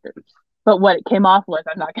medical doctor. But what it came off was,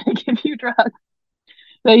 I'm not going to give you drugs.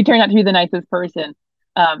 So he turned out to be the nicest person.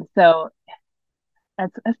 So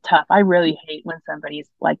that's tough. I really hate when somebody's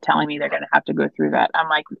like telling me they're going to have to go through that. I'm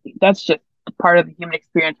like, that's just part of the human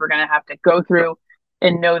experience we're going to have to go through,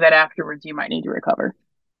 and know that afterwards you might need to recover.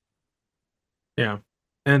 Yeah.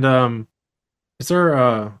 And is there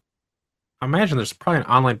I imagine there's probably an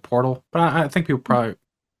online portal, but I think people probably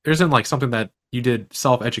there isn't like something that you did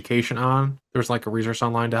self education on. There's like a resource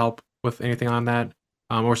online to help with anything on that.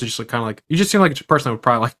 Or is it just like kind of like you just seem like a person that would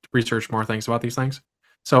probably like to research more things about these things.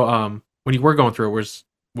 So when you were going through it,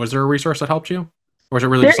 was there a resource that helped you? Or is it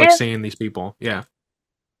really There just like is seeing these people? Yeah.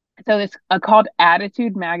 so it's called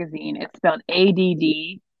Attitude Magazine. It's spelled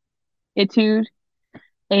ADD, Etude,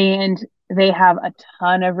 and they have a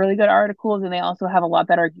ton of really good articles, and they also have a lot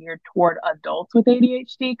that are geared toward adults with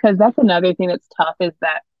ADHD because that's another thing that's tough is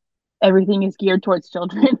that everything is geared towards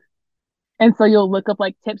children. And so you'll look up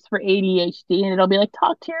like tips for ADHD and it'll be like,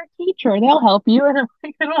 talk to your teacher, they'll help you. And I'm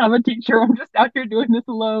like, I don't have a teacher. I'm just out here doing this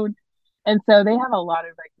alone. And so they have a lot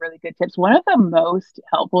of like really good tips. One of the most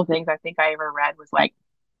helpful things I think I ever read was like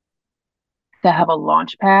to have a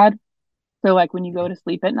launch pad. So like when you go to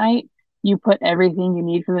sleep at night, you put everything you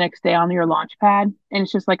need for the next day on your launch pad. And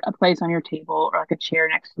it's just like a place on your table or like a chair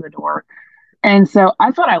next to the door. And so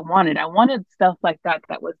that's what I wanted. I wanted stuff like that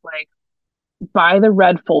that was like, buy the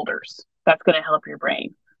red folders. That's going to help your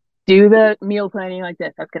brain. Do the meal planning like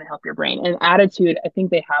this. That's going to help your brain. And attitude, I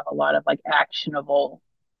think they have a lot of like actionable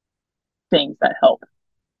things that help.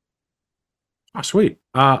 Oh, sweet.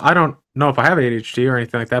 I don't know if I have ADHD or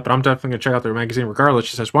anything like that, but I'm definitely gonna check out their magazine regardless.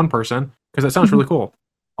 Just as one person because that sounds really cool.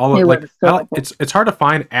 All It like was so helpful. it's hard to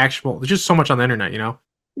find actual. There's just so much on the internet, you know.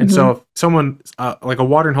 And so Mm-hmm. if someone like a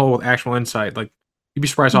watering hole with actual insight, like you'd be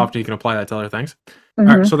surprised how Mm-hmm. often you can apply that to other things.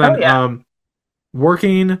 All right, Mm-hmm. so Oh then yeah.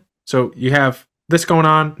 working. So you have this going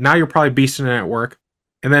on now. You're probably beasting it at work,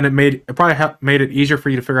 and then it probably made it easier for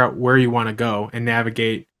you to figure out where you want to go and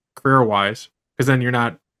navigate career wise because then you're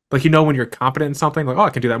not like when you're competent in something like, oh, I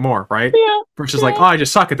can do that more, right? Yeah. Versus like, Yeah. oh, I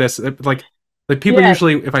just suck at this. Like people Yes.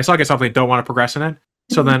 usually, if I suck at something, don't want to progress in it.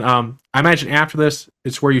 So Mm-hmm. then I imagine after this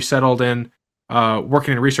it's where you settled in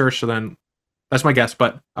working in research. So then that's my guess,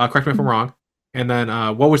 but correct me if I'm wrong. And then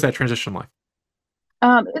what was that transition like?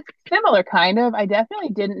 It's similar kind of. I definitely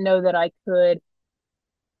didn't know that I could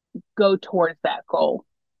go towards that goal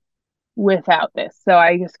without this. So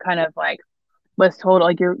I just kind of like was told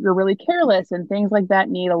like you're really careless and things like that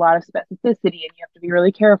need a lot of specificity and you have to be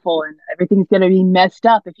really careful and everything's going to be messed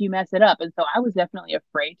up if you mess it up. And so I was definitely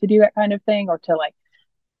afraid to do that kind of thing or to like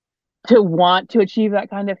to want to achieve that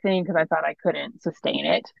kind of thing because I thought I couldn't sustain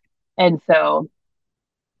it. And so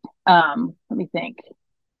let me think.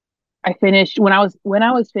 I finished when I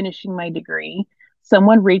was finishing my degree,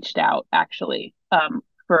 someone reached out actually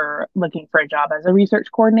for looking for a job as a research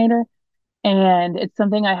coordinator. And it's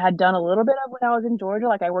something I had done a little bit of when I was in Georgia.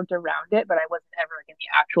 Like I worked around it, but I wasn't ever like in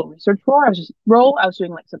the actual research role. I was just role. I was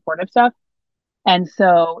doing like supportive stuff. And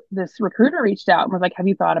so this recruiter reached out and was like, "Have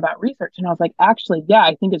you thought about research?" And I was like, "Actually, yeah,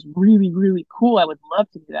 I think it's really, really cool. I would love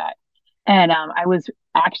to do that." And I was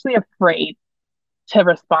actually afraid to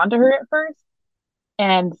respond to her at first.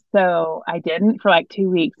 And so I didn't for like 2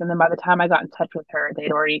 weeks. And then by the time I got in touch with her,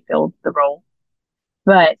 they'd already filled the role.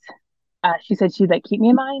 But she said she'd like keep me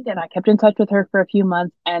in mind. And I kept in touch with her for a few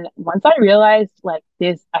months. And once I realized like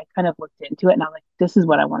this, I kind of looked into it and I was like, this is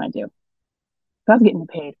what I want to do. So I was getting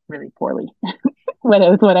paid really poorly what I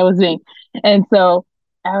was doing. And so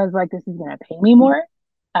I was like, this is going to pay me more.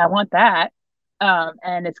 I want that.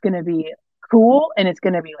 And it's going to be cool. And it's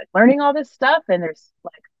going to be like learning all this stuff. And there's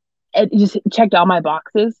like, it just checked all my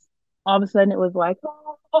boxes. All of a sudden it was like,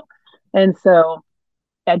 oh. And so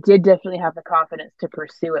I did definitely have the confidence to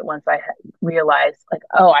pursue it once I realized, like,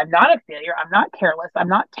 oh, I'm not a failure. I'm not careless. I'm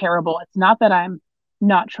not terrible. It's not that I'm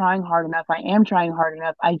not trying hard enough. I am trying hard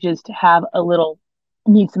enough. I just have a little,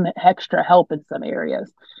 need some extra help in some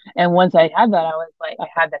areas. And once I had that, I was like, I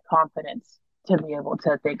had the confidence to be able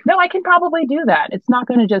to think, no, I can probably do that. It's not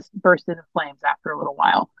going to just burst into flames after a little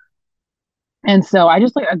while. And so I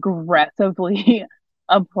just like aggressively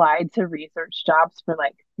applied to research jobs for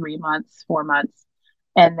like 3 months, 4 months.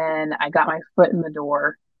 And then I got my foot in the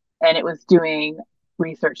door and it was doing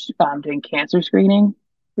research, doing cancer screening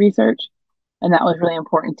research. And that was really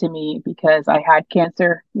important to me because I had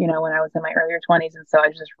cancer, when I was in my earlier 20s. And so it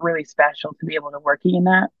was just really special to be able to working in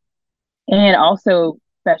that. And also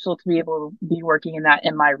special to be able to be working in that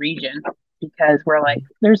in my region because we're like,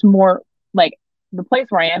 there's more like the place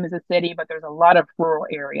where I am is a city, but there's a lot of rural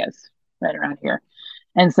areas right around here.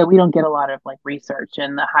 And so we don't get a lot of like research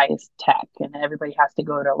and the highest tech, and everybody has to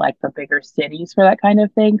go to like the bigger cities for that kind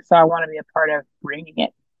of thing. So I want to be a part of bringing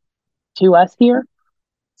it to us here.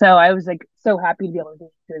 So I was like so happy to be able to be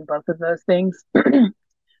doing both of those things. But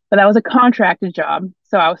that was a contracted job.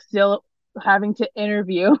 So I was still having to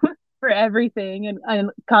interview for everything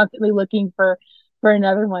and constantly looking for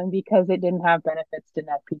another one because it didn't have benefits, didn't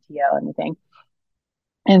have PTO, anything.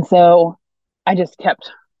 And so I just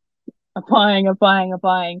kept applying, applying,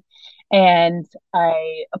 applying. And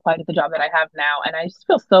I applied to the job that I have now. And I just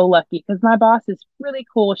feel so lucky because my boss is really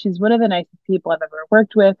cool. She's one of the nicest people I've ever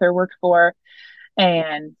worked with or worked for.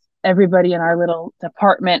 And everybody in our little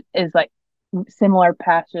department is like similar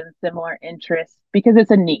passions, similar interests because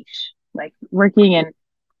it's a niche. Like working in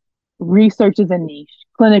research is a niche,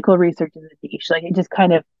 clinical research is a niche. Like it just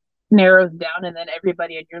kind of narrows down, and then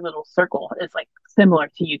everybody in your little circle is like similar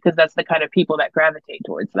to you because that's the kind of people that gravitate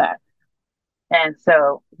towards that. And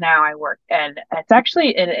so now I work, and it's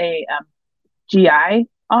actually in a GI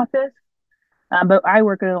office, but I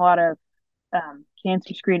work in a lot of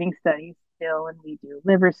cancer screening studies still, and we do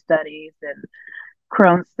liver studies and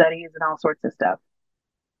Crohn's studies and all sorts of stuff.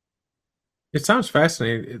 It sounds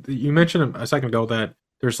fascinating. You mentioned a second ago that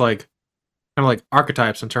there's like kind of like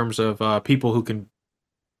archetypes in terms of people who can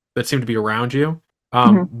that seem to be around you.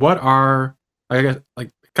 Mm-hmm. What are I guess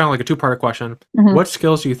like kind of like a two-part question? Mm-hmm. What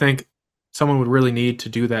skills do you think someone would really need to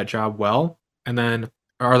do that job well? And then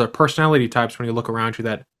are there personality types when you look around you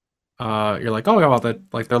that you're like, oh yeah, well that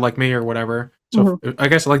like they're like me or whatever. So Mm-hmm. I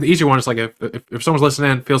guess like the easy one is like if someone's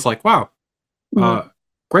listening feels like wow, Mm-hmm. uh,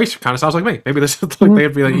 Grace kind of sounds like me. Maybe this is like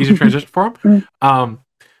they'd be like easy Mm-hmm. transition for them.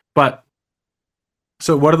 But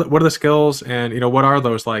so what are the skills and what are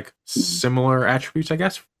those like similar attributes I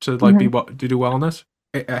guess to like Mm-hmm. be to do well in this?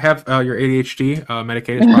 I have your ADHD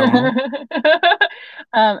medicated is probably one of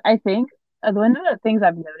them. I think one of the things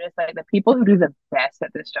I've noticed, like the people who do the best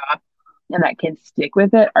at this job and that can stick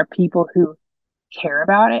with it, are people who care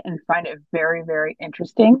about it and find it very, very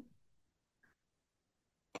interesting.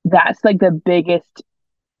 That's like the biggest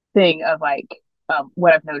thing of like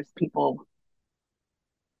what I've noticed the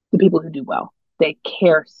people who do well, they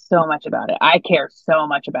care so much about it. I care so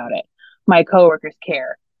much about it. My coworkers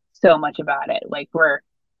care so much about it. Like we're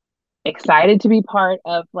excited to be part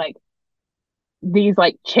of like these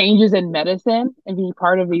like changes in medicine and be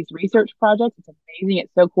part of these research projects. It's amazing.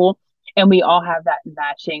 It's so cool. And we all have that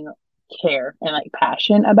matching care and like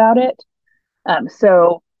passion about it.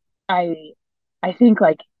 So I I think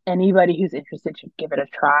like anybody who's interested should give it a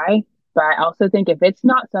try. But I also think if it's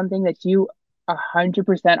not something that you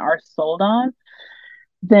 100% are sold on,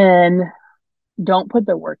 then don't put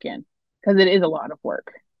the work in because it is a lot of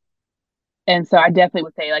work. And so I definitely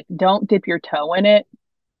would say like don't dip your toe in it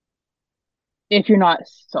if you're not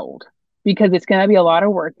sold because it's going to be a lot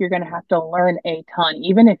of work. You're going to have to learn a ton,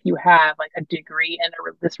 even if you have like a degree in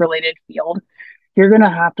this related field. You're going to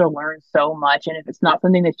have to learn so much, and if it's not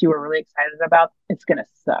something that you were really excited about, it's going to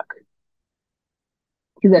suck.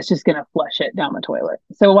 because that's just going to flush it down the toilet.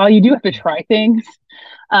 So while you do have to try things,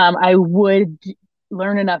 I would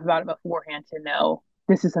learn enough about it beforehand to know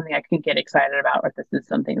this is something I can get excited about, or this is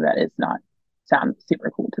something that is not sound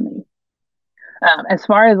super cool to me. As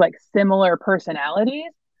far as like similar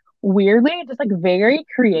personalities, weirdly, just like very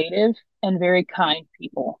creative and very kind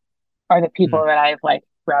people are the Mm. people that I've like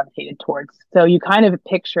gravitated towards. So you kind of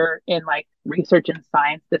picture in like research and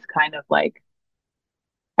science this kind of like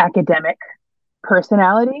academic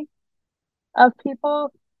personality of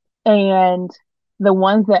people. And the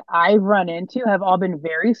ones that I've run into have all been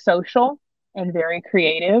very social and very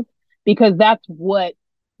creative because that's what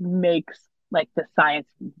makes like the science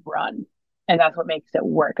run and that's what makes it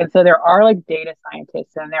work. And so there are like data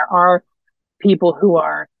scientists and there are people who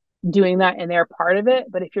are doing that and they're part of it.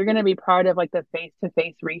 But if you're going to be part of like the face to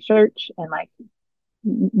face research and like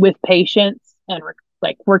with patients and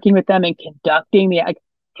like working with them and conducting the like,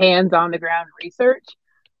 hands on the ground research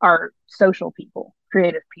are social people,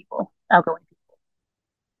 creative people, outgoing people,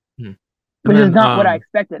 Mm. And which is then, not what I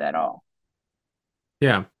expected at all.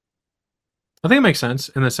 yeah, I think it makes sense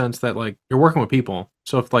in the sense that like you're working with people.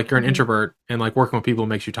 So if like you're an Mm-hmm. introvert and like working with people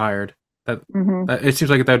makes you tired, that, Mm-hmm. that it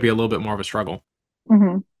seems like that would be a little bit more of a struggle.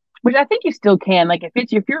 Mm-hmm. Which I think you still can. Like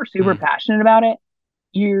if you're super Mm. passionate about it,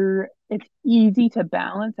 it's easy to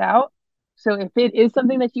balance out. So if it is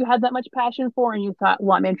something that you had that much passion for and you thought,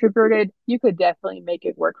 well, I'm introverted, you could definitely make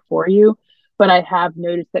it work for you. But I have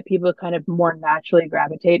noticed that people kind of more naturally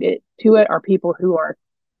gravitate it to it are people who are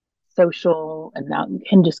social and now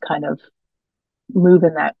can just kind of move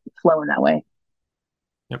in that flow in that way.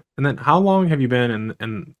 Yep. And then how long have you been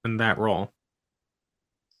in that role?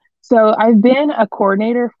 So I've been a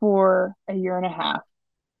coordinator for a year and a half.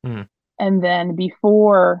 Mm. And then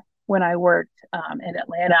before, when I worked in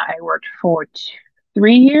Atlanta, I worked for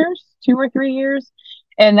 3 years, 2 or 3 years.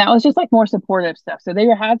 And that was just like more supportive stuff. So they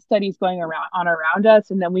had studies going around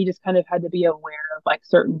us, and then we just kind of had to be aware of like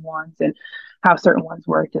certain ones and how certain ones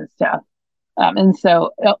worked and stuff. And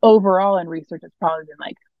so overall in research, it's probably been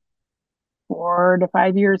like 4 to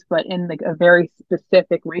 5 years, but in like a very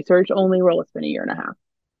specific research only role, it's been a year and a half.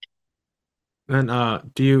 And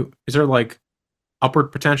then is there like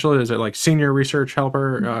upward potential? Is it like senior research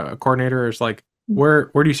helper, coordinator? Is like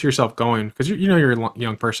where do you see yourself going? Because you know you're a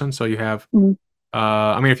young person, so you have Mm-hmm.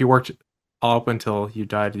 I mean if you worked all up until you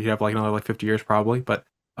died, you'd have like another like 50 years probably. But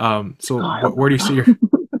so God, I hope where do you see your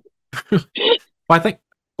well, I think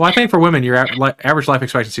I think for women your average life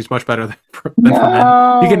expectancy is much better than for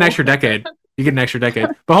men. You get an no. extra decade. You get an extra decade,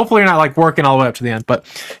 but hopefully you're not like working all the way up to the end. But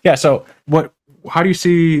yeah, so what? How do you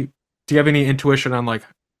see? Do you have any intuition on like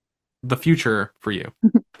the future for you?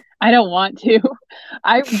 I don't want to.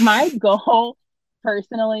 I my goal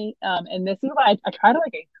personally, and this is what I try to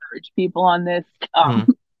like encourage people on this. Hmm.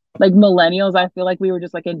 Like millennials, I feel like we were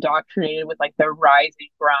just like indoctrinated with like the rise and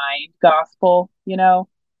grind gospel, you know?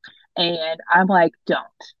 And I'm like, don't.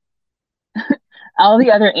 All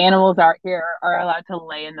the other animals out here are allowed to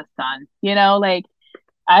lay in the sun, you know? Like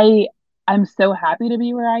I I'm so happy to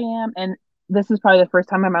be where I am. And this is probably the first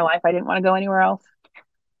time in my life I didn't want to go anywhere else.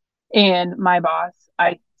 And my boss,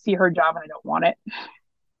 I see her job and I don't want it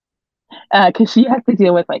because she has to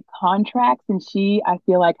deal with like contracts and she I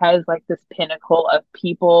feel like has like this pinnacle of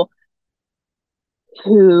people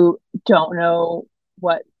who don't know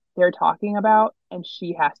what they're talking about and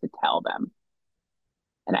she has to tell them,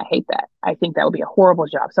 and I hate that. I think that would be a horrible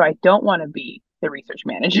job, so I don't want to be the research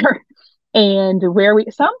manager. And where we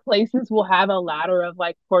some places will have a ladder of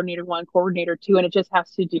like coordinator one, coordinator two, and it just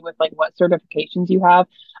has to do with like what certifications you have.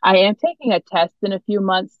 I am taking a test in a few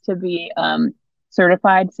months to be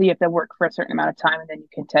certified, so you have to work for a certain amount of time and then you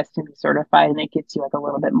can test and be certified, and it gets you like a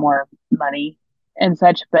little bit more money and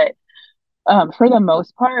such. But for the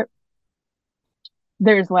most part,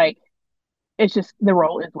 there's like it's just the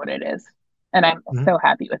role is what it is, and I'm Hmm. so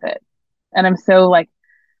happy with it, and I'm so like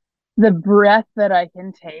the breath that I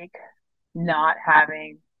can take not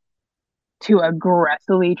having to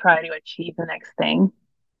aggressively try to achieve the next thing.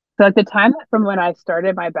 So at the time from when I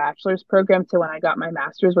started my bachelor's program to when I got my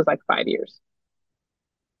master's was like 5 years.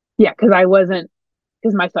 Yeah, because I wasn't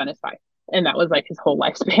because my son is 5 and that was like his whole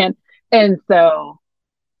lifespan. And so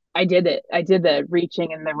I did it. I did the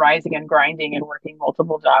reaching and the rising and grinding and working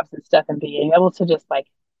multiple jobs and stuff and being able to just like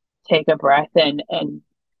take a breath and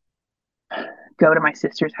go to my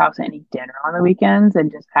sister's house and eat dinner on the weekends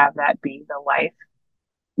and just have that be the life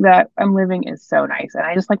that I'm living is so nice. And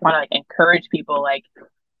I just like want to like encourage people like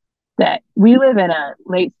that we live in a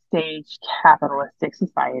late stage capitalistic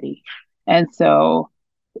society. And so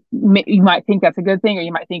you might think that's a good thing or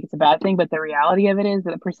you might think it's a bad thing, but the reality of it is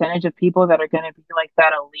that the percentage of people that are going to be like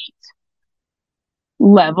that elite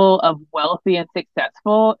level of wealthy and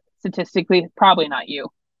successful, statistically, probably not you.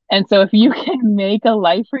 And so if you can make a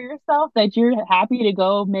life for yourself that you're happy to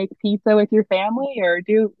go make pizza with your family or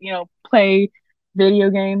do, play video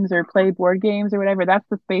games or play board games or whatever, that's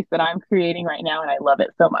the space that I'm creating right now and I love it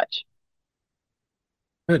so much.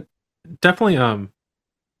 But definitely,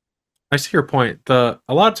 I see your point. The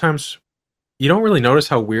a lot of times you don't really notice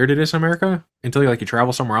how weird it is in America until you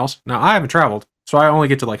travel somewhere else. Now I haven't traveled, so I only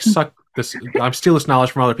get to suck this. I'm steal this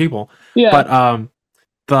knowledge from other people. Yeah. But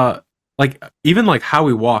the even how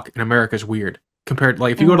we walk in America is weird compared.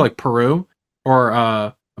 Like if you go to Mhm. Peru or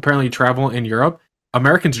apparently you travel in Europe,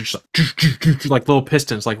 Americans are just like little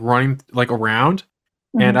pistons running around.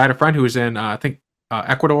 And Mhm. I had a friend who was in I think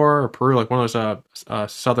Ecuador or Peru, like one of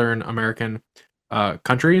those Southern American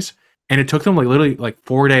countries, and it took them literally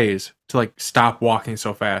 4 days to stop walking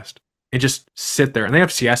so fast and just sit there. And they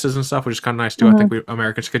have siestas and stuff, which is kind of nice too. I think Mhm. we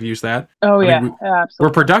Americans could use that. Oh I mean, yeah, we're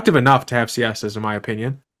absolutely. productive enough to have siestas, in my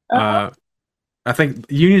opinion. Uh-huh. I think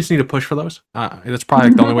unions need to push for those. That's probably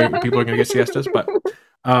the only way people are going to get siestas. But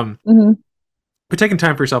um, Mhm. but taking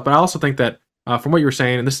time for yourself. But I also think that from what you were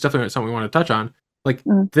saying, and this is definitely something we want to touch on,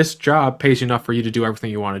 Mhm. this job pays you enough for you to do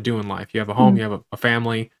everything you want to do in life. You have a home, Mhm. you have a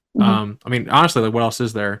family. Mhm. I mean, honestly, what else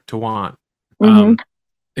is there to want? Mhm.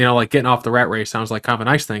 Um, getting off the rat race sounds like kind of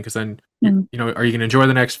a nice thing because then Mhm. are you going to enjoy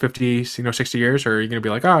the next 50, 60 years, or are you going to be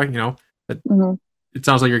like, oh, Mhm. it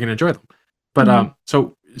sounds like you're going to enjoy them. But Mhm.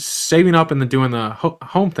 so saving up and then doing the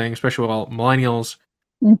home thing, especially while millennials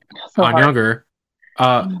Mhm. So on hard. younger.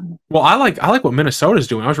 Uh, Mhm. well, I like what Minnesota's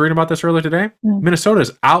doing. I was reading about this earlier today. Mhm.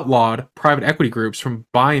 Minnesota's outlawed private equity groups from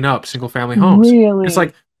buying up single family homes. It's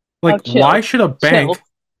Really? Oh, why chills. should a Chills. bank?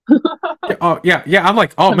 Yeah, oh yeah. I'm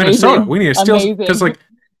like, oh, Minnesota, Amazing. we need to steal because Amazing.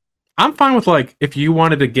 I'm fine with if you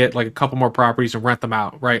wanted to get a couple more properties and rent them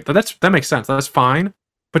out, right? That makes sense. That's fine.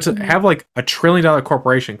 But to Mhm. have $1 trillion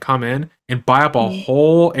corporation come in and buy up a Mhm.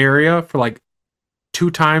 whole area for two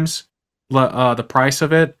times the price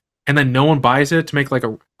of it, and then no one buys it to make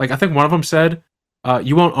I think one of them said,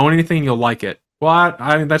 "You won't own anything, you'll like it." Well,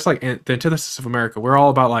 I mean that's the antithesis of America. We're all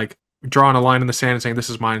about drawing a line in the sand and saying this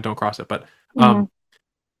is mine and don't cross it. But Mhm.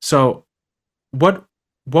 so what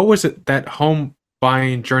what was it that home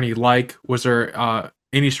buying journey like? Was there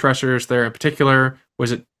any stressors there in particular?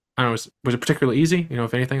 Was it I don't know, was it particularly easy?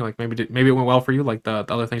 If anything, maybe it went well for you, like the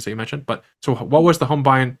other things that you mentioned. But so what was the home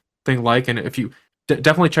buying thing like? And if you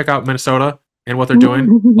definitely check out Minnesota and what they're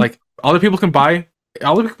doing, other people can buy,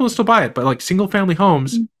 other people still buy it, but single family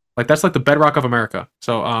homes, that's the bedrock of America.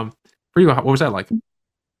 So for you, what was that like?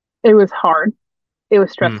 It was hard. It was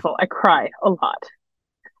Hmm. stressful. I cried a lot.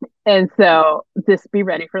 And so just be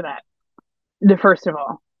ready for that. The first of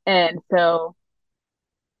all. And so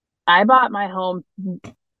I bought my home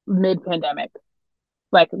mid pandemic.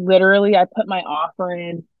 Like literally I put my offer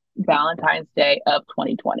in Valentine's Day of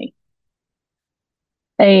 2020.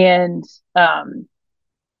 And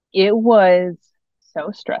it was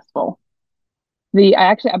so stressful.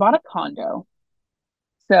 I bought a condo.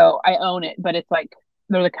 So I own it, but it's like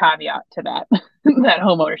there's a caveat to that that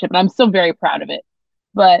home ownership. And I'm still very proud of it.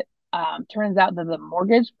 But turns out that the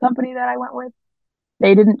mortgage company that I went with,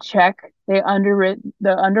 they didn't check. They underwrote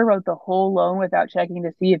the whole loan without checking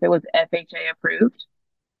to see if it was FHA approved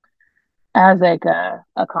as like a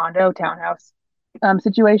condo townhouse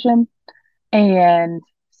situation. And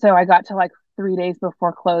so I got to like 3 days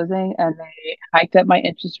before closing and they hiked up my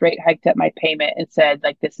interest rate, hiked up my payment, and said,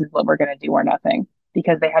 like, this is what we're going to do or nothing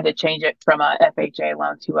because they had to change it from a FHA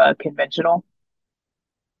loan to a conventional.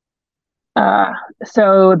 Uh,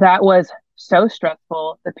 so that was so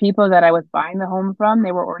stressful. The people that I was buying the home from,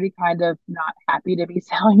 they were already kind of not happy to be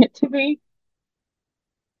selling it to me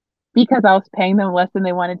because I was paying them less than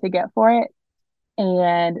they wanted to get for it.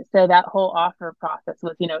 And so that whole offer process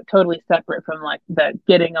was, totally separate from like the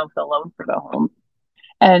getting of the loan for the home.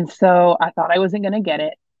 And so I thought I wasn't going to get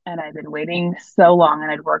it. And I've been waiting so long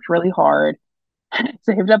and I'd worked really hard,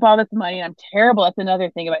 saved up all this money. And I'm terrible. That's another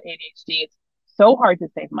thing about ADHD. It's so hard to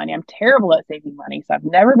save money. I'm terrible at saving money. So I've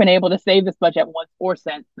never been able to save this much at once or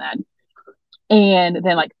since then. And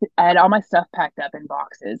then, like, I had all my stuff packed up in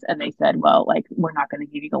boxes, and they said, well, like, we're not going to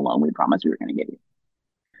give you the loan we promised we were going to give you.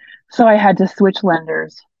 So I had to switch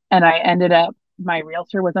lenders, and I ended up, my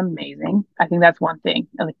realtor was amazing. I think that's one thing.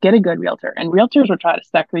 Like, get a good realtor. And realtors will try to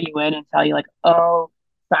sucker you in and tell you, like, oh,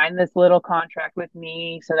 sign this little contract with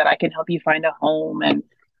me so that I can help you find a home.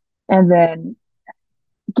 And then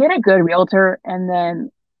get a good realtor. And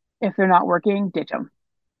then if they're not working, ditch them.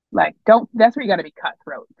 Like, don't, that's where you got to be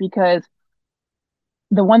cutthroat because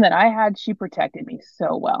the one that I had, she protected me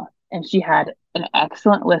so well. And she had an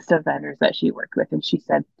excellent list of vendors that she worked with. And she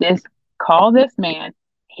said, this call this man.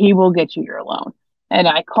 He will get you your loan. And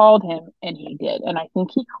I called him and he did. And I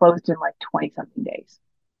think he closed in like 20 something days,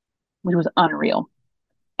 which was unreal.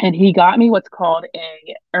 And he got me what's called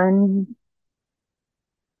a earned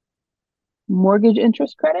mortgage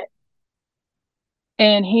interest credit.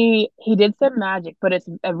 And he did some magic, but it's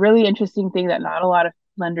a really interesting thing that not a lot of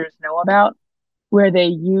lenders know about, where they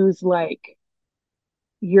use like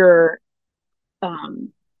your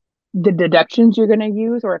um the deductions you're going to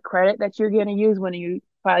use or a credit that you're going to use when you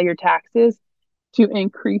file your taxes to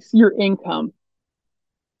increase your income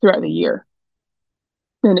throughout the year.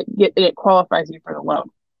 Then it qualifies you for the loan.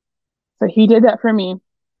 So he did that for me.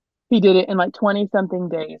 He did it in like 20 something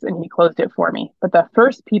days and he closed it for me. But the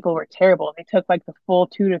first people were terrible. They took like the full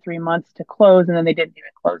 2 to 3 months to close and then they didn't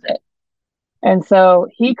even close it. And so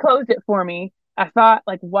he closed it for me. I thought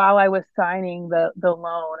like while I was signing the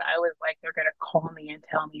loan, I was like, they're gonna call me and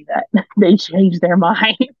tell me that they changed their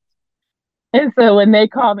mind. And so when they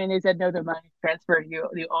called me and they said, no, the money transferred, you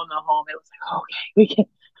own the home, it was like, okay, we can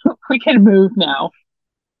we can move now.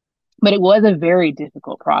 But it was a very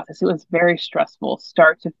difficult process. It was very stressful,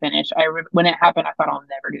 start to finish. When it happened, I thought I'll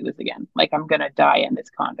never do this again. Like I'm gonna die in this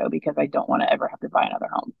condo because I don't want to ever have to buy another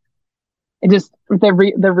home. It just the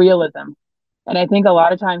realism. And I think a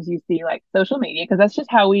lot of times you see like social media, because that's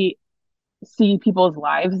just how we see people's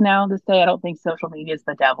lives now to say. I don't think social media is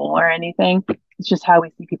the devil or anything. It's just how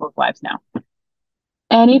we see people's lives now.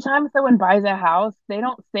 Anytime someone buys a house, they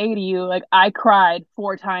don't say to you, like, I cried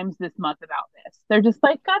 4 times this month about this. They're just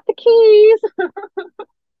like, got the keys.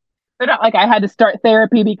 They're not like, I had to start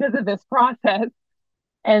therapy because of this process.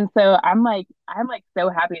 And so I'm like so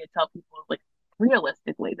happy to tell people, like,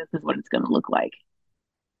 realistically, this is what it's going to look like.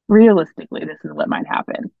 Realistically, this is what might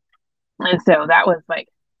happen. And so that was like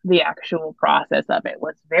the actual process of it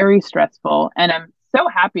was very stressful. And I'm so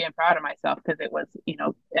happy and proud of myself because it was,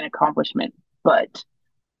 an accomplishment, but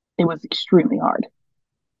it was extremely hard.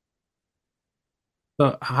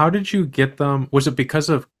 So how did you get them? Was it because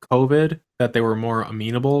of COVID that they were more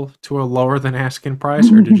amenable to a lower than asking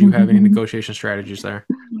price, or did you have any negotiation strategies there?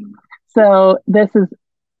 So this is,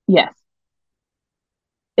 yes,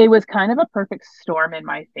 it was kind of a perfect storm in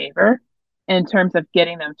my favor in terms of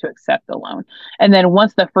getting them to accept the loan. And then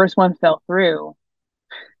once the first one fell through,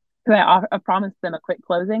 because I promised them a quick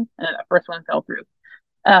closing, and then the first one fell through.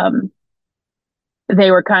 Um, they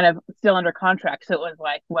were kind of still under contract, so it was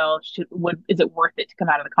like, well, is it worth it to come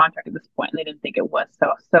out of the contract at this point? And they didn't think it was,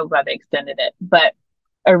 so glad they extended it. But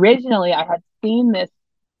originally, I had seen this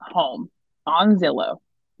home on Zillow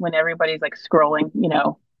when everybody's like scrolling,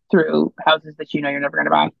 through houses that you're never going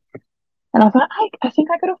to buy. And I thought, I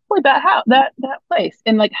think I could afford that house, that place.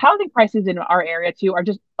 And like housing prices in our area too are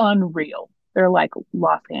just unreal. They're like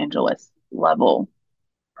Los Angeles level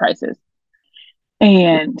prices,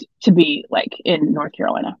 and to be like in North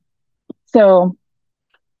Carolina. So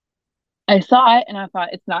I saw it and I thought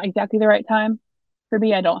it's not exactly the right time for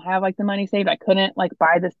me. I don't have like the money saved. I couldn't like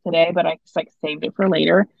buy this today, but I just like saved it for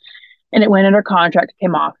later. And it went under contract,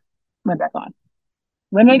 came off, went back on.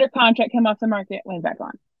 Went under contract, came off the market, went back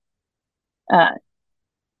on. Uh,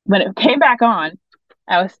 when it came back on,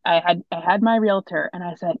 I had my realtor and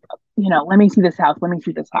I said, let me see this house, let me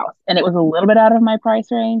see this house. And it was a little bit out of my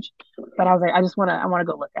price range, but I was like, I want to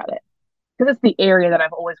go look at it because it's the area that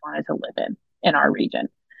I've always wanted to live in our region.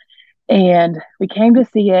 And we came to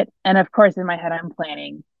see it, and of course, in my head, I'm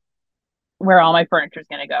planning where all my furniture is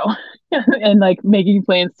going to go, and like making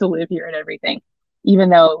plans to live here and everything. Even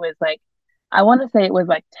though it was like, I want to say it was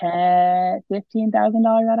like $15,000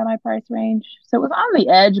 out of my price range, so it was on the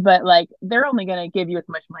edge. But like, they're only going to give you as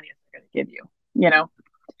much money as they're going to give you.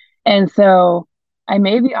 And so I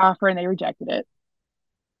made the offer, and they rejected it,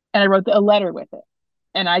 and I wrote a letter with it.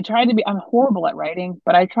 And I tried to I'm horrible at writing,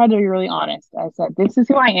 but I tried to be really honest. I said, this is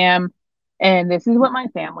who I am, and this is what my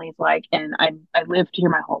family's like, and I lived here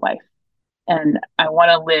my whole life, and I want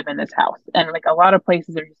to live in this house. And like a lot of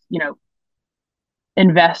places, there's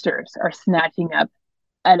investors are snatching up,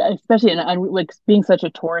 and especially in like being such a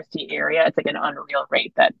touristy area, it's like an unreal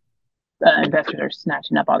rate that investors are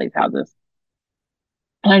snatching up all these houses.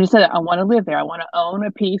 And I just said, I want to live there. I want to own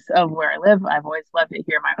a piece of where I live. I've always loved it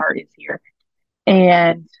here. My heart is here.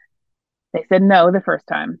 And they said no the first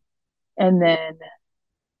time. And then,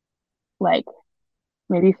 like,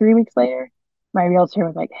 maybe 3 weeks later, my realtor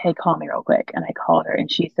was like, hey, call me real quick. And I called her, and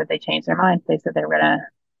she said they changed their mind. They said they were going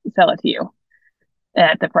to sell it to you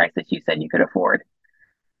at the price that you said you could afford.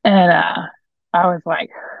 And I was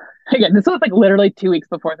like, again, this was like literally 2 weeks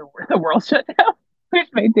before the world shut down, which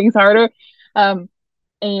made things harder.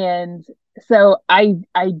 And so I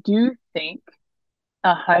do think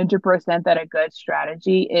 100% that a good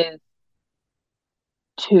strategy is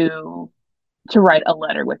to write a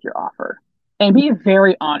letter with your offer and be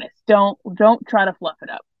very honest. Don't try to fluff it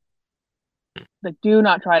up. Like, do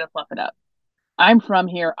not try to fluff it up. I'm from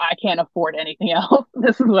here. I can't afford anything else.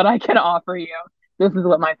 This is what I can offer you. This is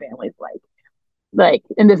what my family's like. Like,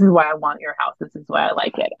 and this is why I want your house. This is why I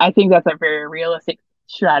like it. I think that's a very realistic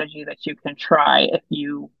strategy that you can try if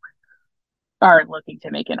you are looking to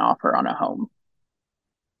make an offer on a home.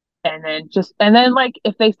 And then like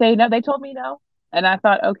if they say no, they told me no. And I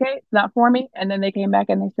thought, okay, it's not for me. And then they came back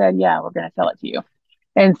and they said, yeah, we're gonna sell it to you.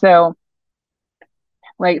 And so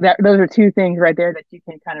like that those are two things right there that you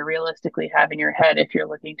can kind of realistically have in your head if you're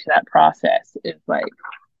looking to that process is like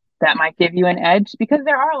that might give you an edge because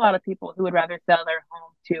there are a lot of people who would rather sell their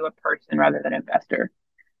home to a person rather than an investor.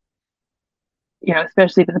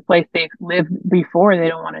 Especially if it's a place they've lived before, they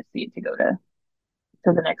don't want to see it to go to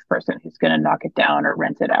the next person who's going to knock it down or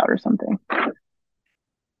rent it out or something.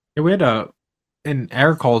 Yeah, we had in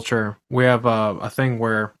agriculture, we have a thing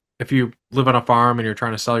where if you live on a farm and you're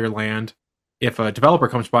trying to sell your land, if a developer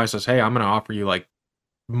comes by and says, "Hey, I'm going to offer you like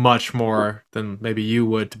much more than maybe you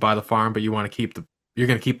would to buy the farm, but you're going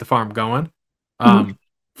to keep the farm going." Mm-hmm.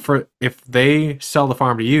 For if they sell the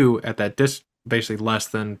farm to you at that basically less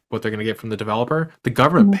than what they're going to get from the developer, the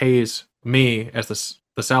government Mm-hmm. pays me as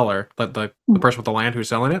the seller, the person with the land who's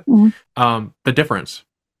selling it, Mm-hmm. the difference.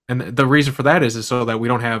 And the reason for that is so that we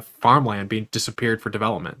don't have farmland being disappeared for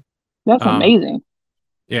development. That's Um, amazing.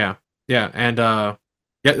 yeah, yeah, and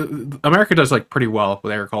yeah, America does like pretty well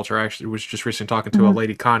with agriculture. I actually was just recently talking to a Mm-hmm.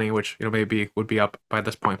 lady Connie, which maybe would be up by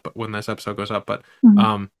this point, but when this episode goes up, but Mm-hmm.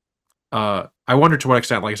 um, I wonder to what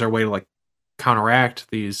extent like is there a way to like counteract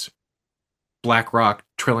these BlackRock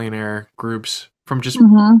trillionaire groups from just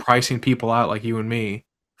Mm-hmm. pricing people out like you and me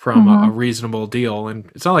from Mm-hmm. a reasonable deal,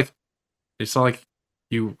 and it's not like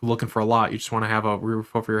you looking for a lot. You just want to have a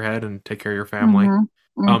roof over your head and take care of your family.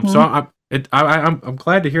 Mm-hmm. So Mm-hmm. I'm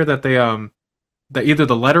glad to hear that they that either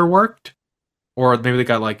the letter worked or maybe they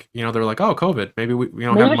got like they're like, oh, COVID, maybe we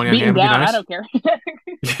don't Maybe have they're money just on beaten hand. It'd be down. I nice. don't care.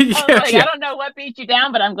 I was Yeah, like, I yeah. don't know what beat you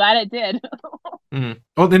down, but I'm glad it did.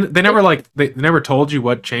 Well, they never It, like they never told you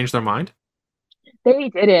what changed their mind. they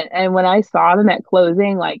didn't. And when I saw them at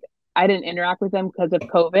closing, like I didn't interact with them because of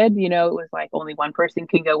COVID. It was like only one person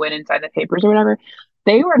can go in inside the papers or whatever.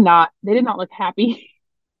 They did not look happy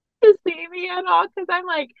to see me at all because I'm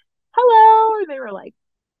like, hello. And they were like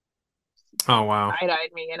Oh wow.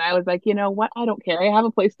 side-eyed me. And I was like, you know what? I don't care. I have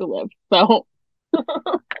a place to live. So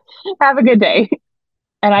have a good day.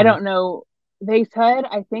 And I Mm, don't know. They said,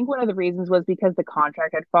 I think one of the reasons was because the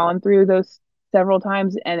contract had fallen through those several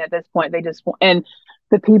times. And at this point, and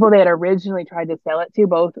the people they had originally tried to sell it to,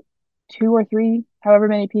 both two or three, however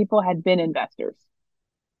many people, had been investors.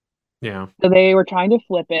 yeah. So they were trying to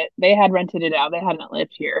flip it. They had rented it out. They hadn't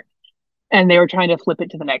lived here. And they were trying to flip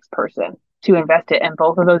it to the next person to invest it. And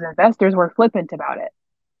both of those investors were flippant about it.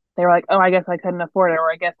 They were like, oh, I guess I couldn't afford it.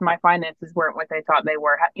 Or I guess my finances weren't what they thought they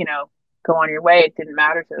were. Go on your way. It didn't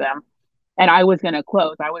matter to them. And I was going to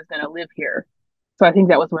close. I was going to live here. So I think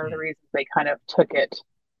that was one of the reasons they kind of took it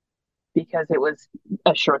because it was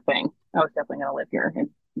a sure thing. I was definitely going to live here and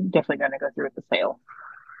definitely going to go through with the sale.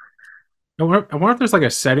 I wonder if there's like a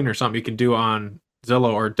setting or something you can do on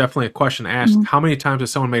Zillow, or definitely a question to ask: Mm-hmm. how many times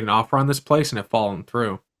has someone made an offer on this place and it fallen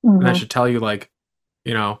through? And that Mm-hmm. should tell you like,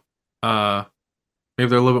 you know, uh, maybe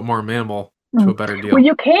they're a little bit more amenable to Mm-hmm. a better Well, deal.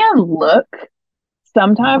 you can look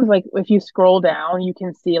sometimes, like if you scroll down, you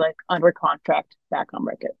can see like under contract, back on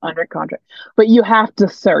record, under contract, but you have to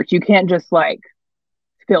search. You can't just like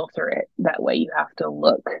filter it that way. You have to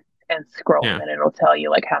look and scroll, and Yeah. then it'll tell you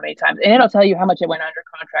like how many times, and it'll tell you how much it went under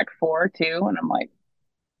contract for too. And I'm like,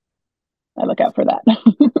 I look out for that.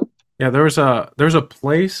 Yeah, there was a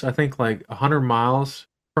place I think like 100 miles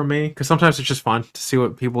from me because sometimes it's just fun to see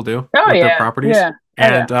what people do Oh with their yeah, properties, yeah, oh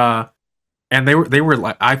yeah. and they were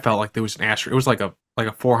like I felt like there was an ask. It was like a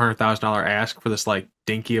 $400,000 ask for this like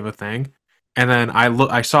dinky of a thing, and then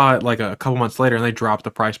I saw it like a couple months later and they dropped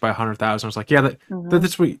the price by 100,000. I was like, yeah, Mm-hmm.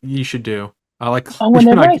 that's what you should do. Like Oh,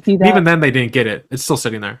 whenever I and see that, even then they didn't get it. It's still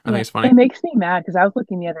sitting there. I think yeah, it's funny. it makes me mad because I was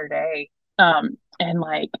looking the other day, and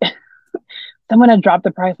like someone had dropped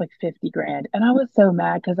the price like 50 grand, and I was so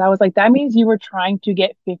mad because I was like, that means you were trying to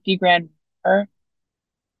get 50 grand more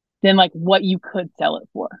than like what you could sell it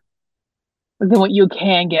for, than what you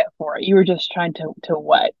can get for it. You were just trying to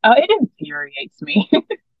what? Oh, it infuriates me.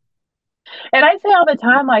 And I say all the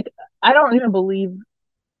time, like, I don't even believe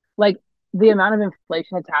like the amount of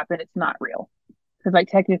inflation that's happened, it's not real. Because like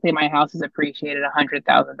technically my house has appreciated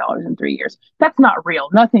 $100,000 in 3 years. That's not real.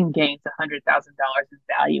 Nothing gains $100,000 in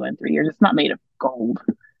value in 3 years. It's not made of gold.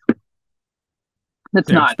 That's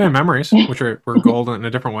Yeah, not. expand memories, which were gold in a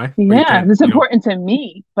different way, but you Yeah, can't, it's important to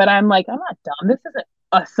me, but I'm like, I'm not dumb. This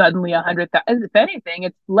isn't suddenly 100,000. If anything,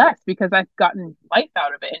 it's less because I've gotten life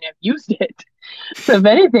out of it and I've used it. So if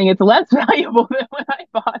anything, it's less valuable than when I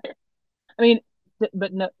bought it. I mean,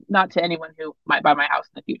 but no, not to anyone who might buy my house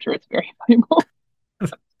in the future. It's very valuable.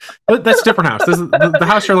 But that's a different house. This is the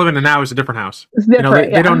house you're living in now is a different house. It's You know,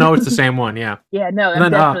 different, they don't yeah. know it's the same one. Yeah. Yeah, no, And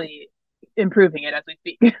I'm then definitely improving it as we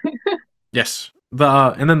speak. yes,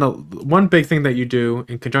 and then the one big thing that you do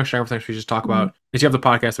in conjunction with everything we just talked Hmm. about is you have the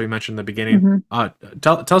podcast that we mentioned in the beginning. Hmm.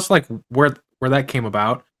 Tell us like where that came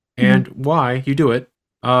about Hmm. and why you do it.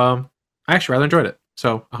 I actually rather enjoyed it.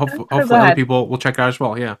 So I'm so hopefully other glad. people will check it out as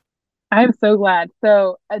well. Yeah. I'm so glad.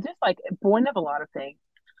 So I just like born of a lot of things.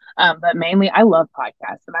 But mainly I love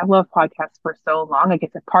podcasts and I've loved podcasts for so long. Like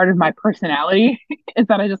it's a part of my personality is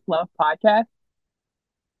that I just love podcasts.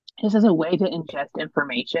 Just as a way to ingest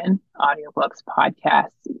information, audiobooks,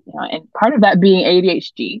 podcasts, and part of that being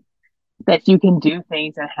ADHD, that you can do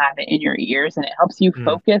things and have it in your ears and it helps you Mm,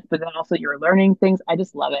 focus, but then also you're learning things. I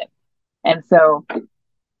just love it. And so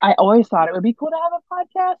I always thought it would be cool to have a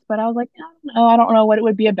podcast, but I was like, I don't know. I don't know what it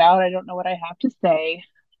would be about. I don't know what I have to say.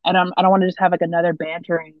 I don't want to just have like another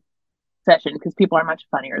bantering session because people are much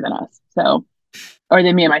funnier than us. So, or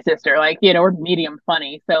than me and my sister, like, we're medium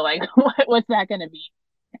funny. So, like, what's that going to be?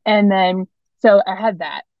 And then, so I had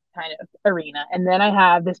that kind of arena. And then I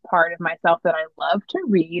have this part of myself that I love to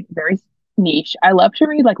read, very niche. I love to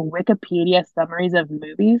read like Wikipedia summaries of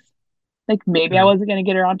movies. Like, maybe I mm, wasn't going to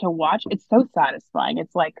get around to watch. It's so satisfying.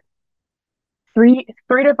 It's like three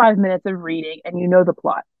to 5 minutes of reading and you know the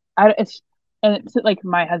plot. And it's like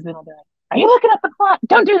my husband will be like, "Are you looking up the plot?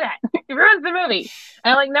 Don't do that. It ruins the movie."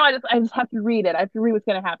 And I'm like, "No, I just have to read it. I have to read what's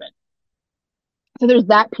gonna happen." So there's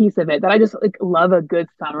that piece of it that I just like love a good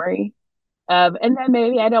summary of, and then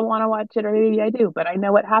maybe I don't want to watch it or maybe I do, but I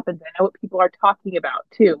know what happens. I know what people are talking about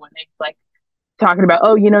too when they like talking about,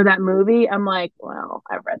 oh, that movie. I'm like, well,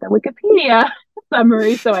 I've read the Wikipedia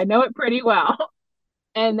summary, so I know it pretty well.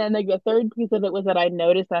 And then like the third piece of it was that I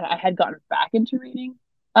noticed that I had gotten back into reading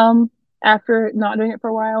after not doing it for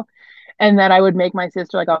a while. And then I would make my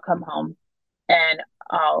sister like I'll come home and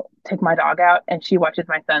I'll take my dog out and she watches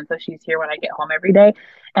my son, so she's here when I get home every day.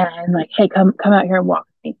 And I'm like, hey, come out here and walk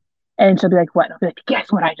with me. And she'll be like, what? And I'll be like,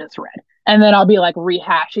 guess what I just read. And then I'll be like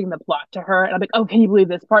rehashing the plot to her. And I'm like, oh, can you believe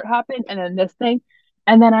this part happened? And then this thing.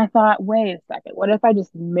 And then I thought, wait a second, what if I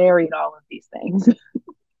just married all of these things?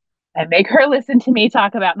 I make her listen to me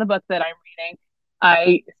talk about the book that I'm reading.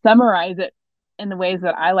 I summarize it in the ways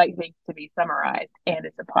that I like things to be summarized, and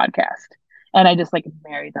it's a podcast. And I just like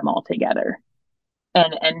marry them all together.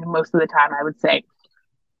 And most of the time I would say,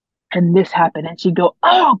 and this happened, and she'd go,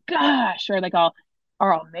 oh gosh,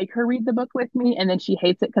 or I'll make her read the book with me, and then she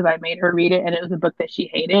hates it because I made her read it, and it was a book that she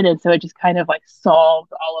hated, and so it just kind of like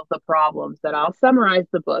solved all of the problems. That I'll summarize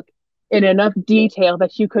the book in enough detail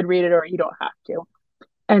that you could read it or you don't have to,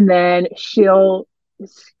 and then she'll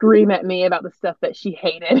scream at me about the stuff that she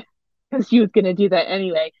hated because she was going to do that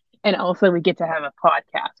anyway. And also, we get to have a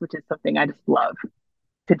podcast, which is something I just love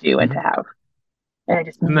to do and to mhm. have. And I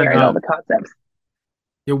just And then married all the concepts.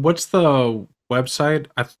 yeah, what's the website?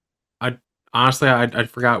 I honestly I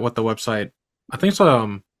forgot what the website. I think it's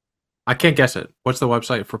I can't guess it. What's the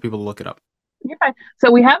website for people to look it up? You're fine.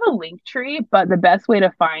 So we have a link tree, but the best way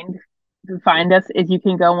to find us is you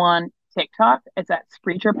can go on TikTok. It's at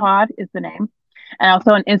Screecher Pod is the name, and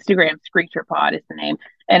also on Instagram, Screecher Pod is the name.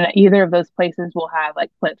 And either of those places will have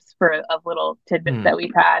like clips of little tidbits Hmm. that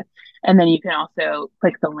we've had, and then you can also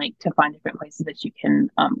click the link to find different places that you can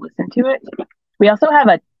listen to it. We also have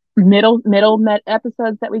a middle met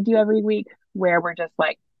episodes that we do every week where we're just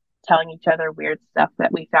like telling each other weird stuff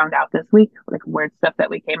that we found out this week, like weird stuff that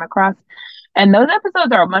we came across. And those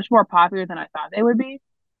episodes are much more popular than I thought they would be.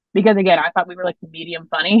 Because again, I thought we were like medium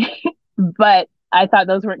funny, but I thought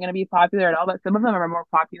those weren't going to be popular at all. But some of them are more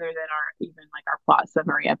popular than our plot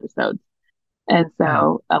summary episodes. And Hmm.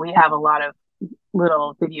 so we have a lot of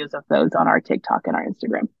little videos of those on our TikTok and our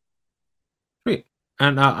Instagram. Sweet.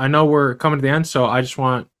 And I know we're coming to the end, so I just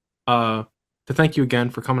want to thank you again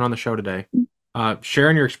for coming on the show today.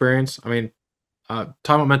 Sharing your experience. I mean, talking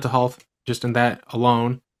about mental health just in that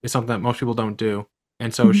alone is something that most people don't do.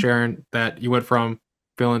 And so Mm-hmm. sharing that you went from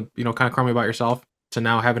feeling, kind of crummy about yourself to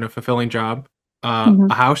now having a fulfilling job, Mm-hmm.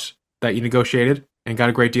 a house that you negotiated and got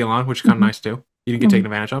a great deal on, which is kind of Mm-hmm. nice too. You didn't get Mm-hmm. taken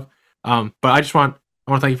advantage of. But I want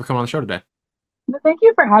to thank you for coming on the show today. Thank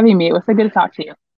you for having me. It was so good to talk to you.